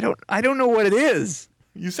can't. I don't know what it is.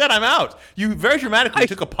 You said I'm out. You very dramatically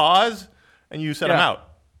took a pause and you said I'm out.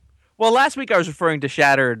 Well, last week I was referring to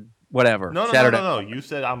Shattered whatever. No. You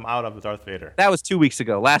said I'm out of Darth Vader. That was 2 weeks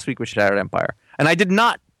ago. Last week was Shattered Empire. And I did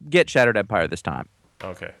not get Shattered Empire this time.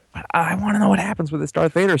 Okay. But I want to know what happens with this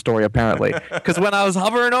Darth Vader story, apparently. Because when I was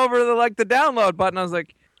hovering over the download button, I was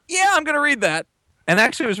like, yeah, I'm going to read that. And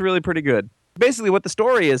actually, it was really pretty good. Basically, what the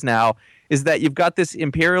story is now is that you've got this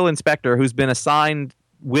Imperial inspector who's been assigned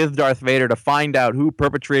with Darth Vader to find out who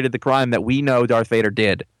perpetrated the crime that we know Darth Vader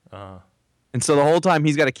did. And so the whole time,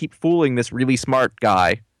 he's got to keep fooling this really smart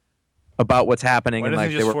guy about what's happening. Why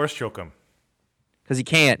doesn't he just force choke him? Because he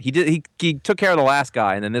can't. He took care of the last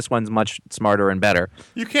guy, and then this one's much smarter and better.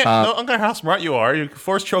 You can't. I don't care how smart you are. You can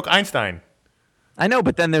force choke Einstein. I know,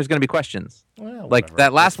 but then there's going to be questions. Well, like whatever.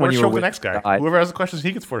 that last one you were with. Force choke the next guy. Whoever has the questions,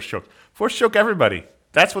 he gets force choked. Force choke everybody.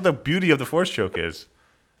 That's what the beauty of the force choke is.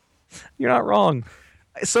 You're not wrong.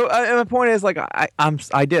 So my point is, like,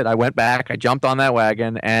 I did. I went back. I jumped on that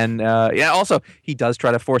wagon, and also he does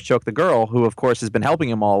try to force choke the girl, who of course has been helping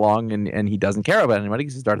him all along, and he doesn't care about anybody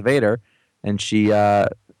because he's Darth Vader. And she,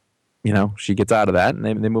 she gets out of that, and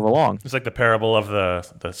they move along. It's like the parable of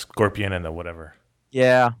the scorpion and the whatever.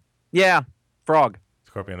 Yeah, frog.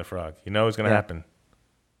 Scorpion and the frog. You know it's going to happen.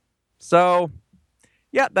 So,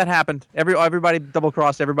 yeah, that happened. Everybody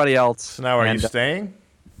double-crossed everybody else. So now are you staying?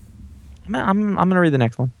 I'm going to read the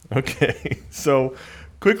next one. Okay. So,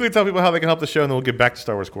 quickly tell people how they can help the show, and then we'll get back to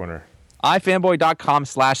Star Wars Corner.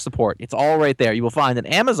 ifanboy.com/support. It's all right there. You will find an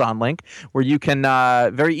Amazon link where you can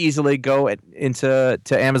very easily go into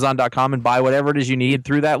Amazon.com and buy whatever it is you need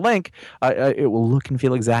through that link. It will look and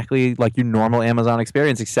feel exactly like your normal Amazon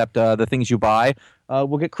experience, except the things you buy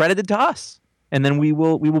will get credited to us, and then we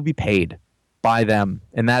will be paid by them,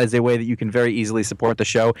 and that is a way that you can very easily support the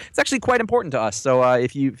show. It's actually quite important to us. So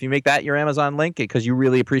if you make that your Amazon link because you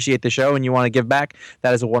really appreciate the show and you want to give back,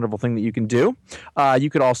 that is a wonderful thing that you can do.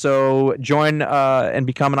 You could also join and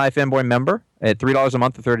become an iFanboy member at $3 a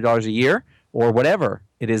month or $30 a year, or whatever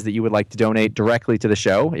it is that you would like to donate directly to the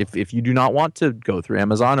show. If you do not want to go through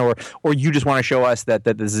Amazon, or you just want to show us that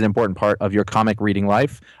this is an important part of your comic reading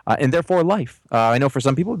life, and therefore life. I know for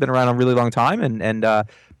some people who've been around a really long time, and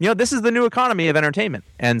this is the new economy of entertainment.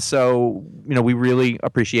 And so, we really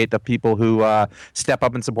appreciate the people who step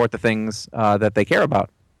up and support the things that they care about.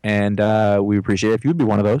 And we appreciate it if you'd be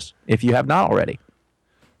one of those, if you have not already.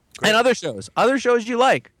 Great. And other shows you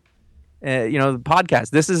like. The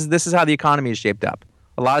podcast. This is how the economy is shaped up.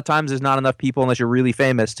 A lot of times there's not enough people, unless you're really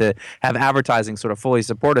famous, to have advertising sort of fully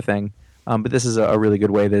support a thing. But this is a really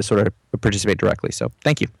good way to sort of participate directly. So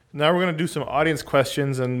thank you. Now we're going to do some audience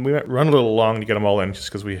questions, and we might run a little long to get them all in just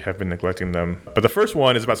because we have been neglecting them. But the first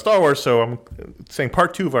one is about Star Wars, so I'm saying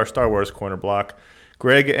part 2 of our Star Wars corner block.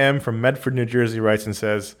 Greg M. from Medford, New Jersey writes and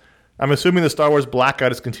says, I'm assuming the Star Wars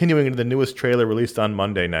blackout is continuing into the newest trailer released on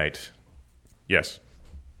Monday night. Yes.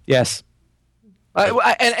 Yes.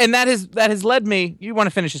 And that has led me. You want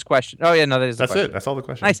to finish this question? Oh yeah, no, that's it. That's all the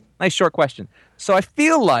question. Nice short question. So I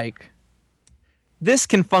feel like this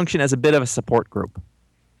can function as a bit of a support group.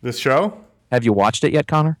 This show? Have you watched it yet,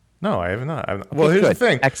 Connor? No, I have not. Well, here's the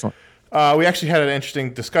thing. Excellent. We actually had an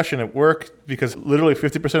interesting discussion at work because literally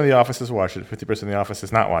 50% of the office has watched it, 50% of the office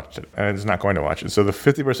has not watched it, and is not going to watch it. So the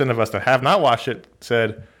 50% of us that have not watched it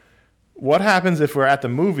said, what happens if we're at the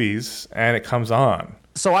movies and it comes on?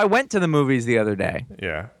 So I went to the movies the other day.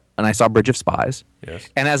 Yeah. And I saw Bridge of Spies. Yes.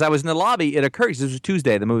 And as I was in the lobby, it occurred, because this was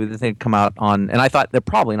Tuesday, the movie that they'd come out on, and I thought they're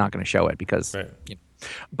probably not going to show it because, right.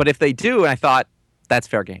 But if they do, and I thought, that's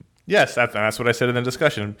fair game. Yes, that's what I said in the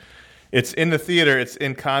discussion. It's in the theater. It's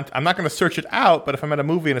in I'm not going to search it out, but if I'm at a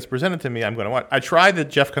movie and it's presented to me, I'm going to watch. I tried the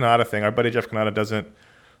Jeff Kanata thing. Our buddy Jeff Kanata doesn't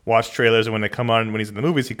watch trailers, and when they come on, when he's in the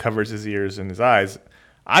movies, he covers his ears and his eyes.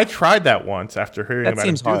 I tried that once after hearing about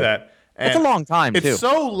him do that. It's a long time, too. It's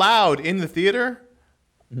so loud in the theater,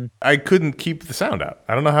 I couldn't keep the sound out.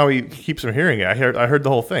 I don't know how he keeps from hearing it. I heard the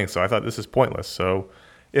whole thing, so I thought this is pointless. So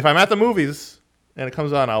if I'm at the movies and it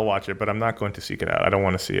comes on, I'll watch it, but I'm not going to seek it out. I don't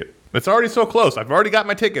want to see it. It's already so close. I've already got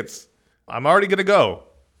my tickets. I'm already going to go.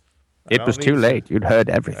 It was too late. You'd heard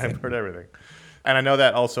everything. I've heard everything. And I know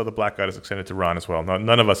that also the Black God is extended to Ron as well.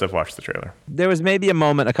 None of us have watched the trailer. There was maybe a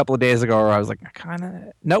moment a couple of days ago where I was like,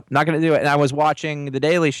 nope, not going to do it. And I was watching The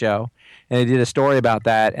Daily Show, and they did a story about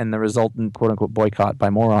that and the resultant quote-unquote boycott by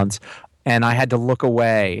morons. And I had to look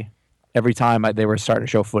away every time they were starting to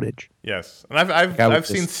show footage. Yes. And I've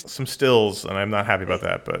seen some stills, and I'm not happy about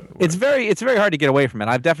that. But it's very hard to get away from it.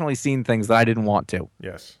 I've definitely seen things that I didn't want to.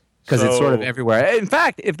 Yes. Because it's sort of everywhere. In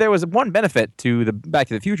fact, if there was one benefit to the Back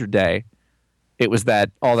to the Future day, it was that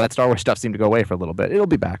all that Star Wars stuff seemed to go away for a little bit. It'll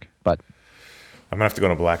be back, but I'm going to have to go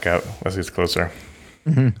to blackout as it gets closer.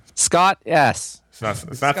 Mm-hmm. Scott S.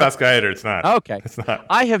 It's not Saskia. It's not. Okay. It's not.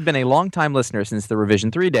 I have been a long-time listener since the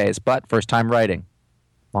revision 3 days, but first-time writing.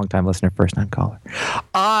 Long-time listener, first-time caller.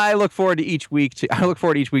 I look forward to each week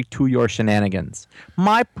to your shenanigans.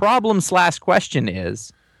 My problem/question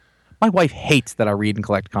is, my wife hates that I read and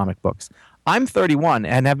collect comic books. I'm 31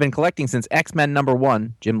 and have been collecting since X-Men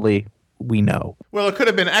 #1. Jim Lee, we know. Well, it could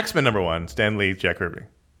have been X-Men #1, Stan Lee, Jack Kirby.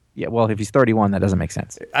 Yeah, well, if he's 31, that doesn't make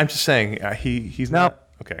sense. I'm just saying he's Nope. not.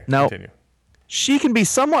 Okay, Nope. continue. She can be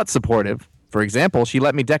somewhat supportive. For example, she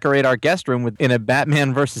let me decorate our guest room in a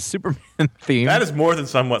Batman versus Superman theme. That is more than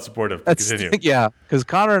somewhat supportive. Continue. Yeah, because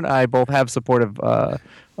Connor and I both have supportive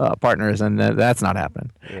partners, and that's not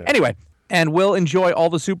happening. Yeah. Anyway, and will enjoy all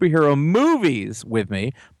the superhero movies with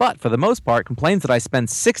me, but for the most part, complains that I spend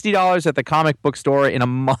 $60 at the comic book store in a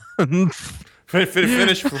month.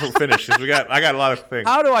 Finish. I got a lot of things.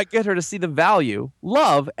 How do I get her to see the value,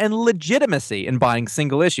 love, and legitimacy in buying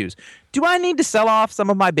single issues? Do I need to sell off some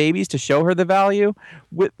of my babies to show her the value?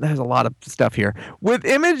 There's a lot of stuff here. With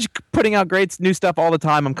Image putting out great new stuff all the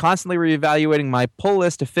time, I'm constantly reevaluating my pull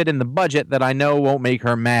list to fit in the budget that I know won't make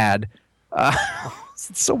her mad.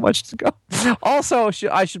 So much to go. Also,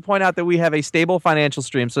 I should point out that we have a stable financial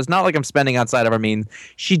stream, so it's not like I'm spending outside of our means.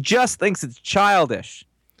 She just thinks it's childish.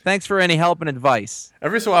 Thanks for any help and advice.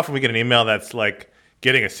 Every so often we get an email that's like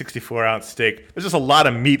getting a 64-ounce steak. There's just a lot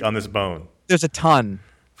of meat on this bone. There's a ton.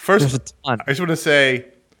 First, I just want to say,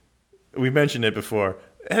 we mentioned it before,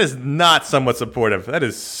 that is not somewhat supportive. That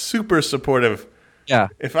is super supportive. Yeah.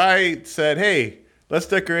 If I said, hey, let's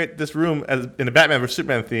decorate this room in a Batman vs.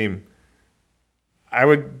 Superman theme, I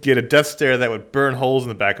would get a death stare that would burn holes in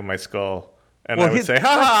the back of my skull. And I would say,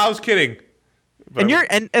 ha, I was kidding. But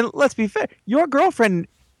and let's be fair, your girlfriend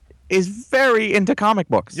is very into comic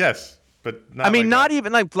books. Yes, but not I mean, like not that.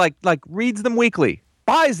 even like reads them weekly,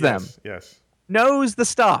 buys them. Yes. Knows the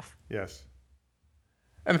stuff. Yes.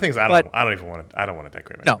 And the things I don't want to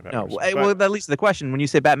decorate. No. Well, that leads to the question: when you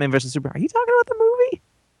say Batman versus Superman, are you talking about the movie?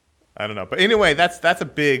 I don't know, but anyway, that's a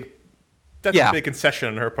big big concession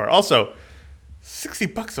on her part. Also,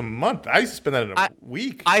 $60 a month. I used to spend that in a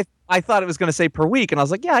week. I thought it was going to say per week, and I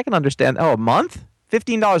was like, yeah, I can understand. Oh, a month?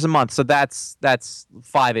 $15 a month. So that's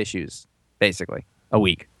 5 issues basically a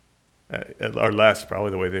week, or less,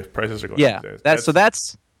 probably the way the prices are going. Yeah, these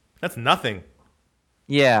days. That's nothing.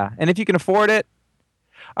 Yeah, and if you can afford it,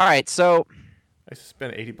 all right. So I used to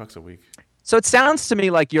spend $80 a week. So it sounds to me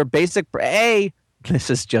like your basic this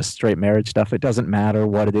is just straight marriage stuff. It doesn't matter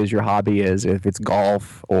what it is your hobby is, if it's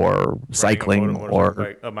golf or cycling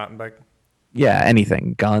or a mountain bike. Yeah,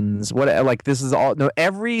 anything, guns, what like this is all. No,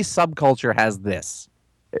 every subculture has this,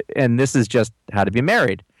 and this is just how to be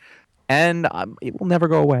married, and it will never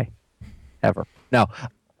go away, ever. No.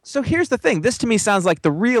 So here's the thing. This to me sounds like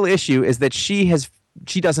the real issue is that she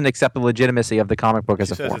doesn't accept the legitimacy of the comic book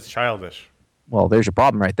as a form. She says it's childish. Well, there's your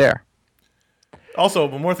problem right there. Also,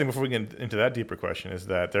 one more thing before we get into that deeper question is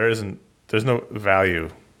that there's no value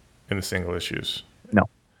in the single issues. No,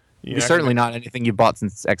 certainly not anything you bought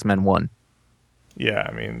since X-Men 1. Yeah,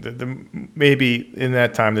 I mean, maybe in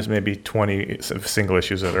that time there's maybe 20 single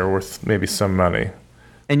issues that are worth maybe some money.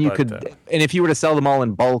 And and if you were to sell them all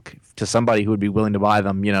in bulk to somebody who would be willing to buy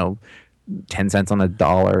them, 10 cents on the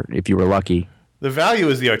dollar if you were lucky. The value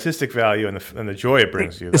is the artistic value and the joy it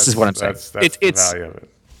brings you. This is what I'm saying. That's the value of it.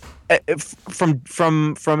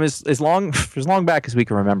 From as long back as we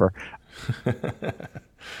can remember.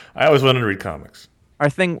 I always wanted to read comics. Our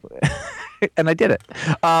thing, and I did it.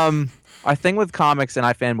 Our thing with comics and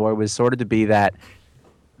iFanboy was sort of to be that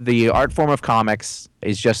the art form of comics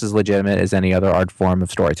is just as legitimate as any other art form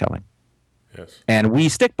of storytelling. Yes. And we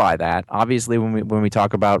stick by that. Obviously, when we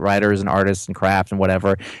talk about writers and artists and crafts and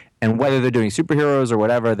whatever, and whether they're doing superheroes or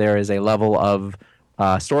whatever, there is a level of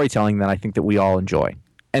storytelling that I think that we all enjoy.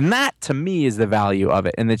 And that, to me, is the value of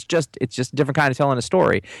it. And it's just a different kind of telling a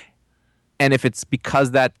story. And if it's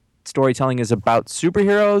because that storytelling is about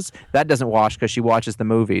superheroes, that doesn't wash because she watches the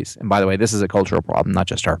movies. And by the way, this is a cultural problem, not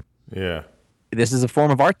just her. Yeah. This is a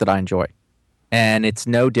form of art that I enjoy. And it's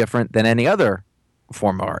no different than any other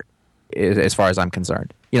form of art, as far as I'm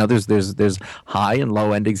concerned. There's high and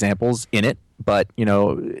low end examples in it, but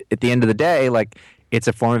at the end of the day, like, it's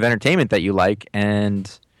a form of entertainment that you like,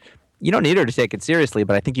 and you don't need her to take it seriously,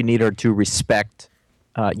 but I think you need her to respect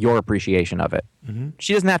your appreciation of it. Mm-hmm.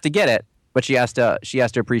 She doesn't have to get it, but she has to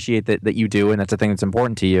appreciate that you do, and that's a thing that's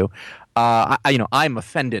important to you. I'm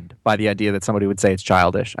offended by the idea that somebody would say it's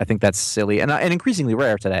childish. I think that's silly and increasingly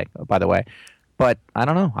rare today, by the way. But I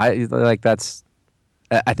don't know. I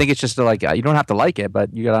think it's just you don't have to like it,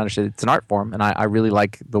 but you got to understand it's an art form, and I really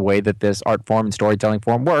like the way that this art form and storytelling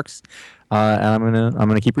form works. And I'm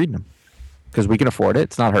gonna keep reading them. because we can afford it.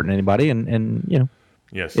 It's not hurting anybody, and you know,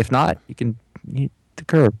 Yes. if not, you can hit the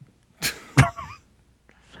curb.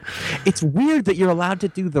 It's weird that you're allowed to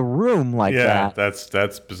do the room like that. Yeah,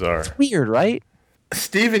 that's bizarre. It's weird, right?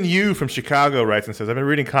 Stephen Yu from Chicago writes and says, I've been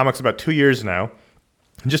reading comics about 2 years now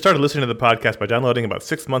and just started listening to the podcast by downloading about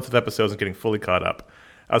 6 months of episodes and getting fully caught up.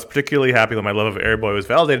 I was particularly happy when my love of Airboy was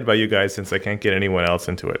validated by you guys since I can't get anyone else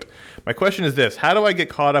into it. My question is this: how do I get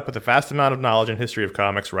caught up with the vast amount of knowledge and history of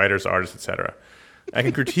comics, writers, artists, etc.? I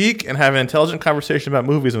can critique and have an intelligent conversation about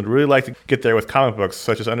movies and would really like to get there with comic books,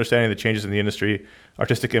 such as understanding the changes in the industry,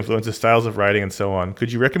 artistic influences, styles of writing, and so on.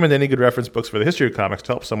 Could you recommend any good reference books for the history of comics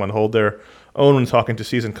to help someone hold their own when talking to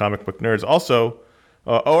seasoned comic book nerds? Also,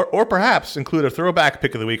 or perhaps include a throwback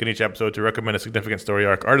pick of the week in each episode to recommend a significant story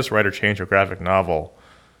arc, artist, writer, change, or graphic novel.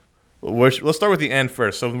 Let's start with the end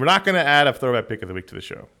first. So we're not going to add a throwback pick of the week to the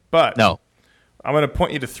show. But No. I'm going to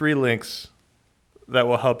point you to 3 links that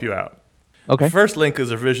will help you out. Okay. The first link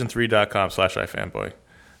is revision3.com/ifanboy.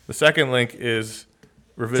 The second link is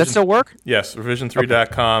Does that still work? Yes,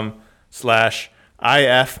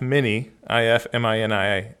 revision3.com/ifmini,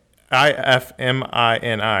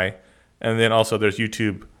 IFMINI, and then also there's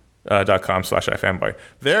youtube.com/ifanboy.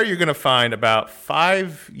 There you're going to find about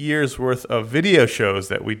 5 years worth of video shows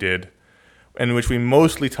that we did, in which we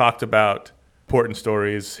mostly talked about important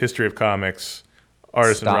stories, history of comics,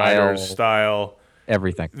 artists and writers, style,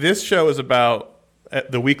 everything. This show is about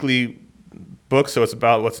the weekly book, so it's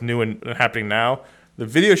about what's new and happening now. The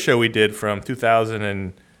video show we did from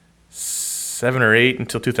 2007 or 8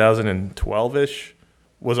 until 2012-ish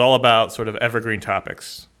was all about sort of evergreen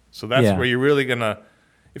topics. So that's where you're really going to,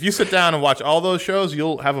 if you sit down and watch all those shows,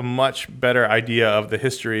 you'll have a much better idea of the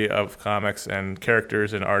history of comics and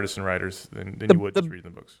characters and artists and writers than you would just reading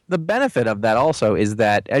the books. The benefit of that also is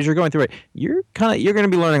that as you're going through it, you're going to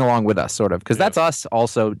be learning along with us, sort of, because that's us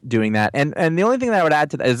also doing that. And the only thing that I would add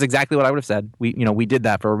to that is exactly what I would have said. We did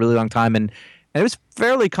that for a really long time, and it was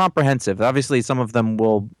fairly comprehensive. Obviously, some of them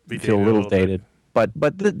will feel a little dated, but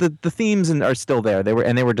the themes are still there. They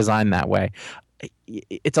were designed that way.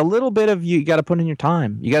 It's a little bit of you got to put in your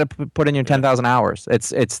time. You got to put in your 10,000 hours.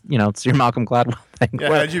 It's your Malcolm Gladwell thing. Yeah,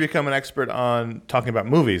 how did you become an expert on talking about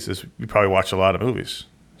movies? Is you probably watch a lot of movies.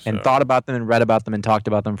 And thought about them and read about them and talked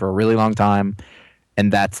about them for a really long time.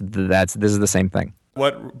 And this is the same thing.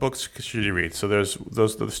 What books should you read? So there's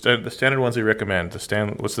the standard ones you recommend.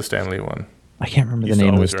 What's the Stan Lee one? I can't remember the name.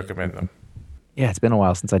 You always recommend them. Yeah, it's been a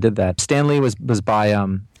while since I did that. Stan Lee was by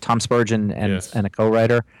Tom Spurgeon and a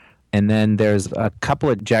co-writer. And then there's a couple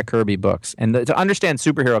of Jack Kirby books. And to understand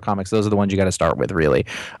superhero comics, those are the ones you got to start with, really.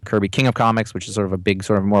 Kirby, King of Comics, which is sort of a big,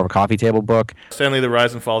 sort of more of a coffee table book. Stan Lee, The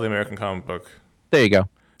Rise and Fall of the American Comic Book. There you go.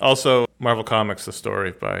 Also, Marvel Comics, The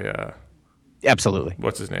Story by... Absolutely.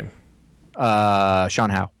 What's his name? Sean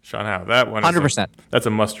Howe. Sean Howe. That one 100%. That's a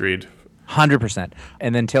must-read. 100%.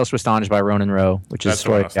 And then Tales to Astonish by Ronan Rowe, which is a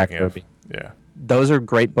story of Jack Kirby. Yeah. Those are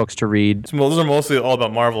great books to read. Those are mostly all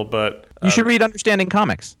about Marvel, but... you should read Understanding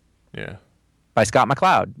Comics. Yeah. By Scott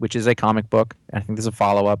McCloud, which is a comic book. I think there's a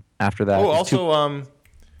follow-up after that. Oh, also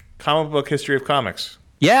Comic Book History of Comics.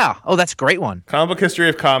 Yeah. Oh, that's a great one. Comic Book History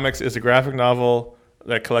of Comics is a graphic novel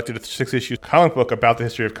that collected a 6-issue comic book about the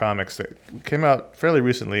history of comics that came out fairly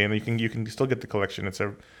recently, and you can still get the collection. It's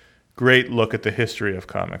a great look at the history of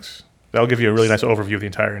comics. That'll give you a really nice overview of the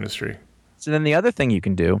entire industry. So then the other thing you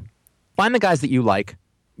can do, find the guys that you like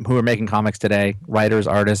who are making comics today, writers,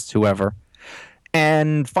 artists, whoever,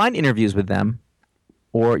 and find interviews with them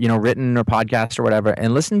or, written or podcast or whatever,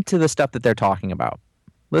 and listen to the stuff that they're talking about.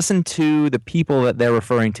 Listen to the people that they're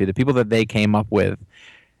referring to, the people that they came up with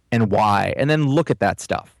and why, and then look at that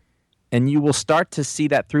stuff. And you will start to see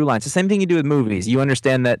that through line. It's the same thing you do with movies. You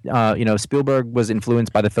understand that, Spielberg was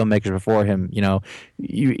influenced by the filmmakers before him. You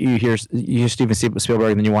hear Steven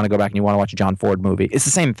Spielberg, and then you want to go back and you want to watch a John Ford movie. It's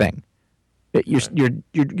the same thing. I do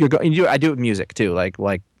it with music too. Like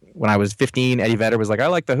when I was 15, Eddie Vedder was like, I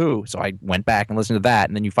like The Who. So I went back and listened to that.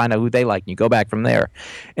 And then you find out who they like and you go back from there.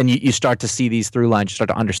 And you start to see these through lines. You start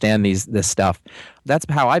to understand this stuff. That's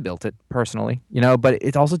how I built it personally, but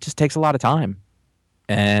it also just takes a lot of time.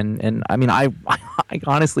 And I mean, I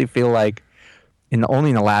honestly feel like only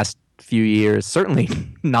in the last few years, certainly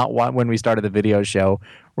not when we started the video show,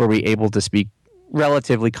 were we able to speak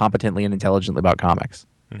relatively competently and intelligently about comics.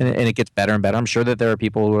 Mm-hmm. And it gets better and better. I'm sure that there are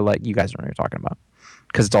people who are like, you guys don't know what you're talking about.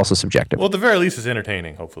 Because it's also subjective. Well, at the very least, it's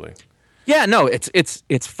entertaining, hopefully. Yeah, no, it's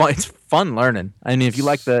fun. It's fun learning. I mean, if you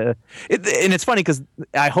like and it's funny because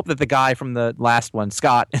I hope that the guy from the last one,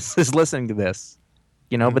 Scott, is listening to this.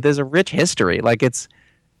 But there's a rich history. Like it's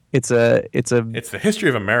the history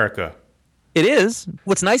of America. It is.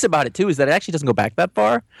 What's nice about it too is that it actually doesn't go back that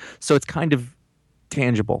far, so it's kind of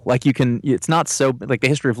tangible. Like it's not so like the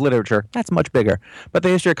history of literature. That's much bigger, but the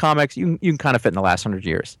history of comics, you can kind of fit in the last 100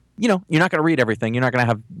 years. You're not going to read everything. You're not going to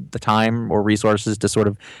have the time or resources to sort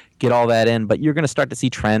of get all that in, but you're going to start to see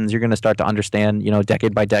trends. You're going to start to understand,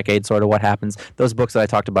 decade by decade, sort of what happens. Those books that I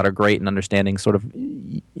talked about are great in understanding sort of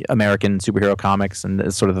American superhero comics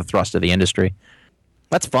and sort of the thrust of the industry.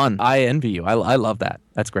 That's fun. I envy you. I love that.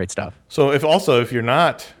 That's great stuff. So if you're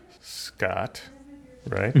not Scott,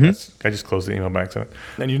 right? I just closed the email by accident.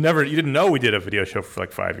 And you didn't know we did a video show for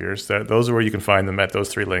like 5 years. Those are where you can find them at those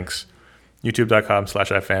 3 links.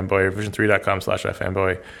 YouTube.com/ifanboy,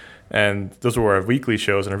 revision3.com/ifanboy. And those were our weekly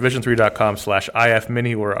shows. And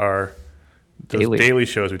revision3.com/ifmini were those daily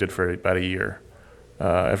shows we did for about a year,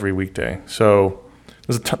 every weekday. So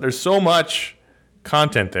there's so much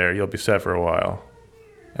content there, you'll be set for a while.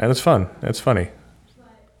 And it's fun. It's funny.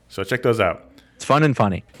 So check those out. It's fun and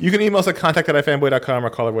funny. You can email us at contact@ifanboy.com or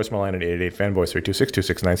call our voicemail line at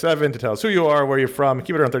 888-FANBOY-326-2697 to tell us who you are, where you're from.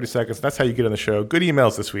 Keep it around 30 seconds. That's how you get on the show. Good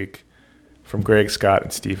emails this week from Greg, Scott,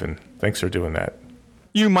 and Stephen. Thanks for doing that.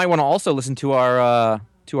 You might want to also listen to our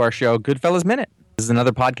show, Goodfellas Minute. This is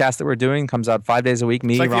another podcast that we're doing. Comes out 5 days a week.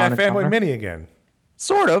 Me, it's like Ron, the iFanboy Mini again.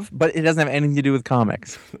 Sort of, but it doesn't have anything to do with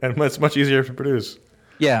comics. And it's much easier to produce.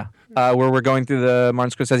 Yeah. Where we're going through the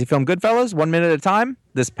Martin Scorsese film Goodfellas, 1 minute at a time.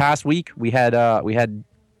 This past week, we had podcast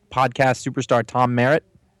superstar Tom Merritt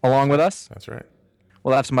along with us. That's right.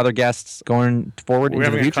 We'll have some other guests going forward into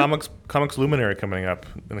the future. We're having a comics luminary coming up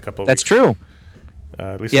in a couple of That's weeks. True.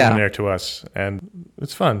 At least luminary to us. And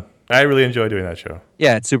it's fun. I really enjoy doing that show.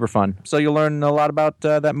 Yeah, it's super fun. So you'll learn a lot about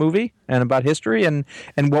that movie and about history and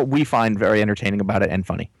what we find very entertaining about it and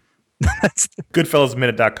funny.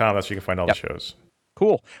 Goodfellasminute.com. That's where you can find all the shows.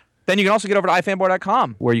 Cool. Then you can also get over to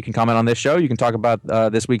ifanboy.com where you can comment on this show. You can talk about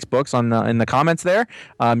this week's books in the comments there.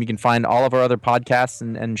 You can find all of our other podcasts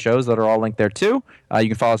and shows that are all linked there too. You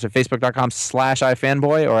can follow us at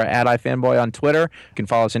facebook.com/ifanboy or at ifanboy on Twitter. You can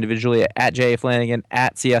follow us individually at J. Flanagan,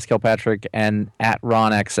 at CS Kilpatrick, and at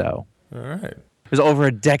RonXO. All right. There's over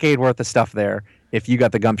a decade worth of stuff there. If you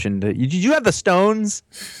got the gumption did you have the stones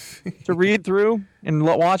to read through and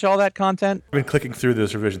watch all that content? I've been clicking through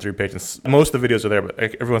this Revision 3 page, and most of the videos are there, but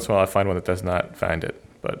every once in a while I find one that does not find it.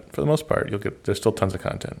 But for the most part, there's still tons of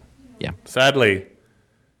content. Yeah. Sadly,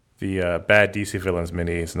 the Bad DC Villains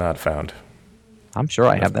mini is not found. I'm sure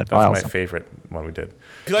I have that file. That's my favorite one we did.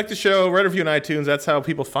 If you like the show, write a review on iTunes. That's how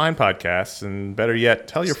people find podcasts. And better yet,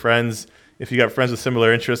 tell your friends. If you got friends with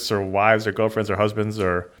similar interests, or wives or girlfriends or husbands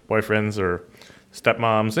or boyfriends or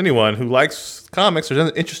stepmoms, anyone who likes comics or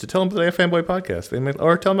is interested, tell them about the iFanboy podcast.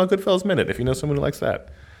 Or tell them about Goodfellas Minute if you know someone who likes that.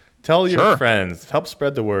 Tell your friends. Help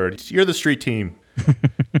spread the word. You're the street team.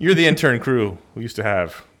 You're the intern crew we used to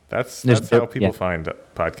have. That's how people find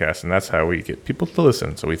podcasts, and that's how we get people to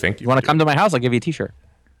listen. So we thank you. You want to come to my house? I'll give you a T-shirt.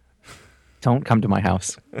 Don't come to my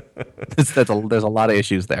house. There's a lot of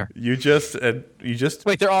issues there. You just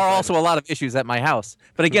wait. There are also a lot of issues at my house,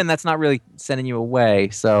 but again, that's not really sending you away.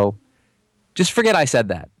 So just forget I said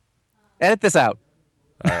that. Edit this out.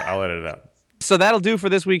 All right, I'll edit it out. So that'll do for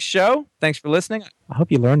this week's show. Thanks for listening. I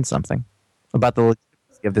hope you learned something about the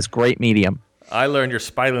legitimacy of this great medium. I learned your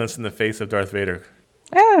spineless in the face of Darth Vader.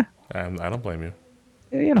 Yeah. I don't blame you.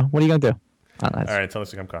 What are you going to do? All right, until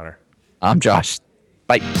next week, I'm Connor. I'm Josh.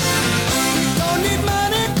 Bye. Don't need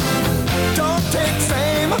money. Don't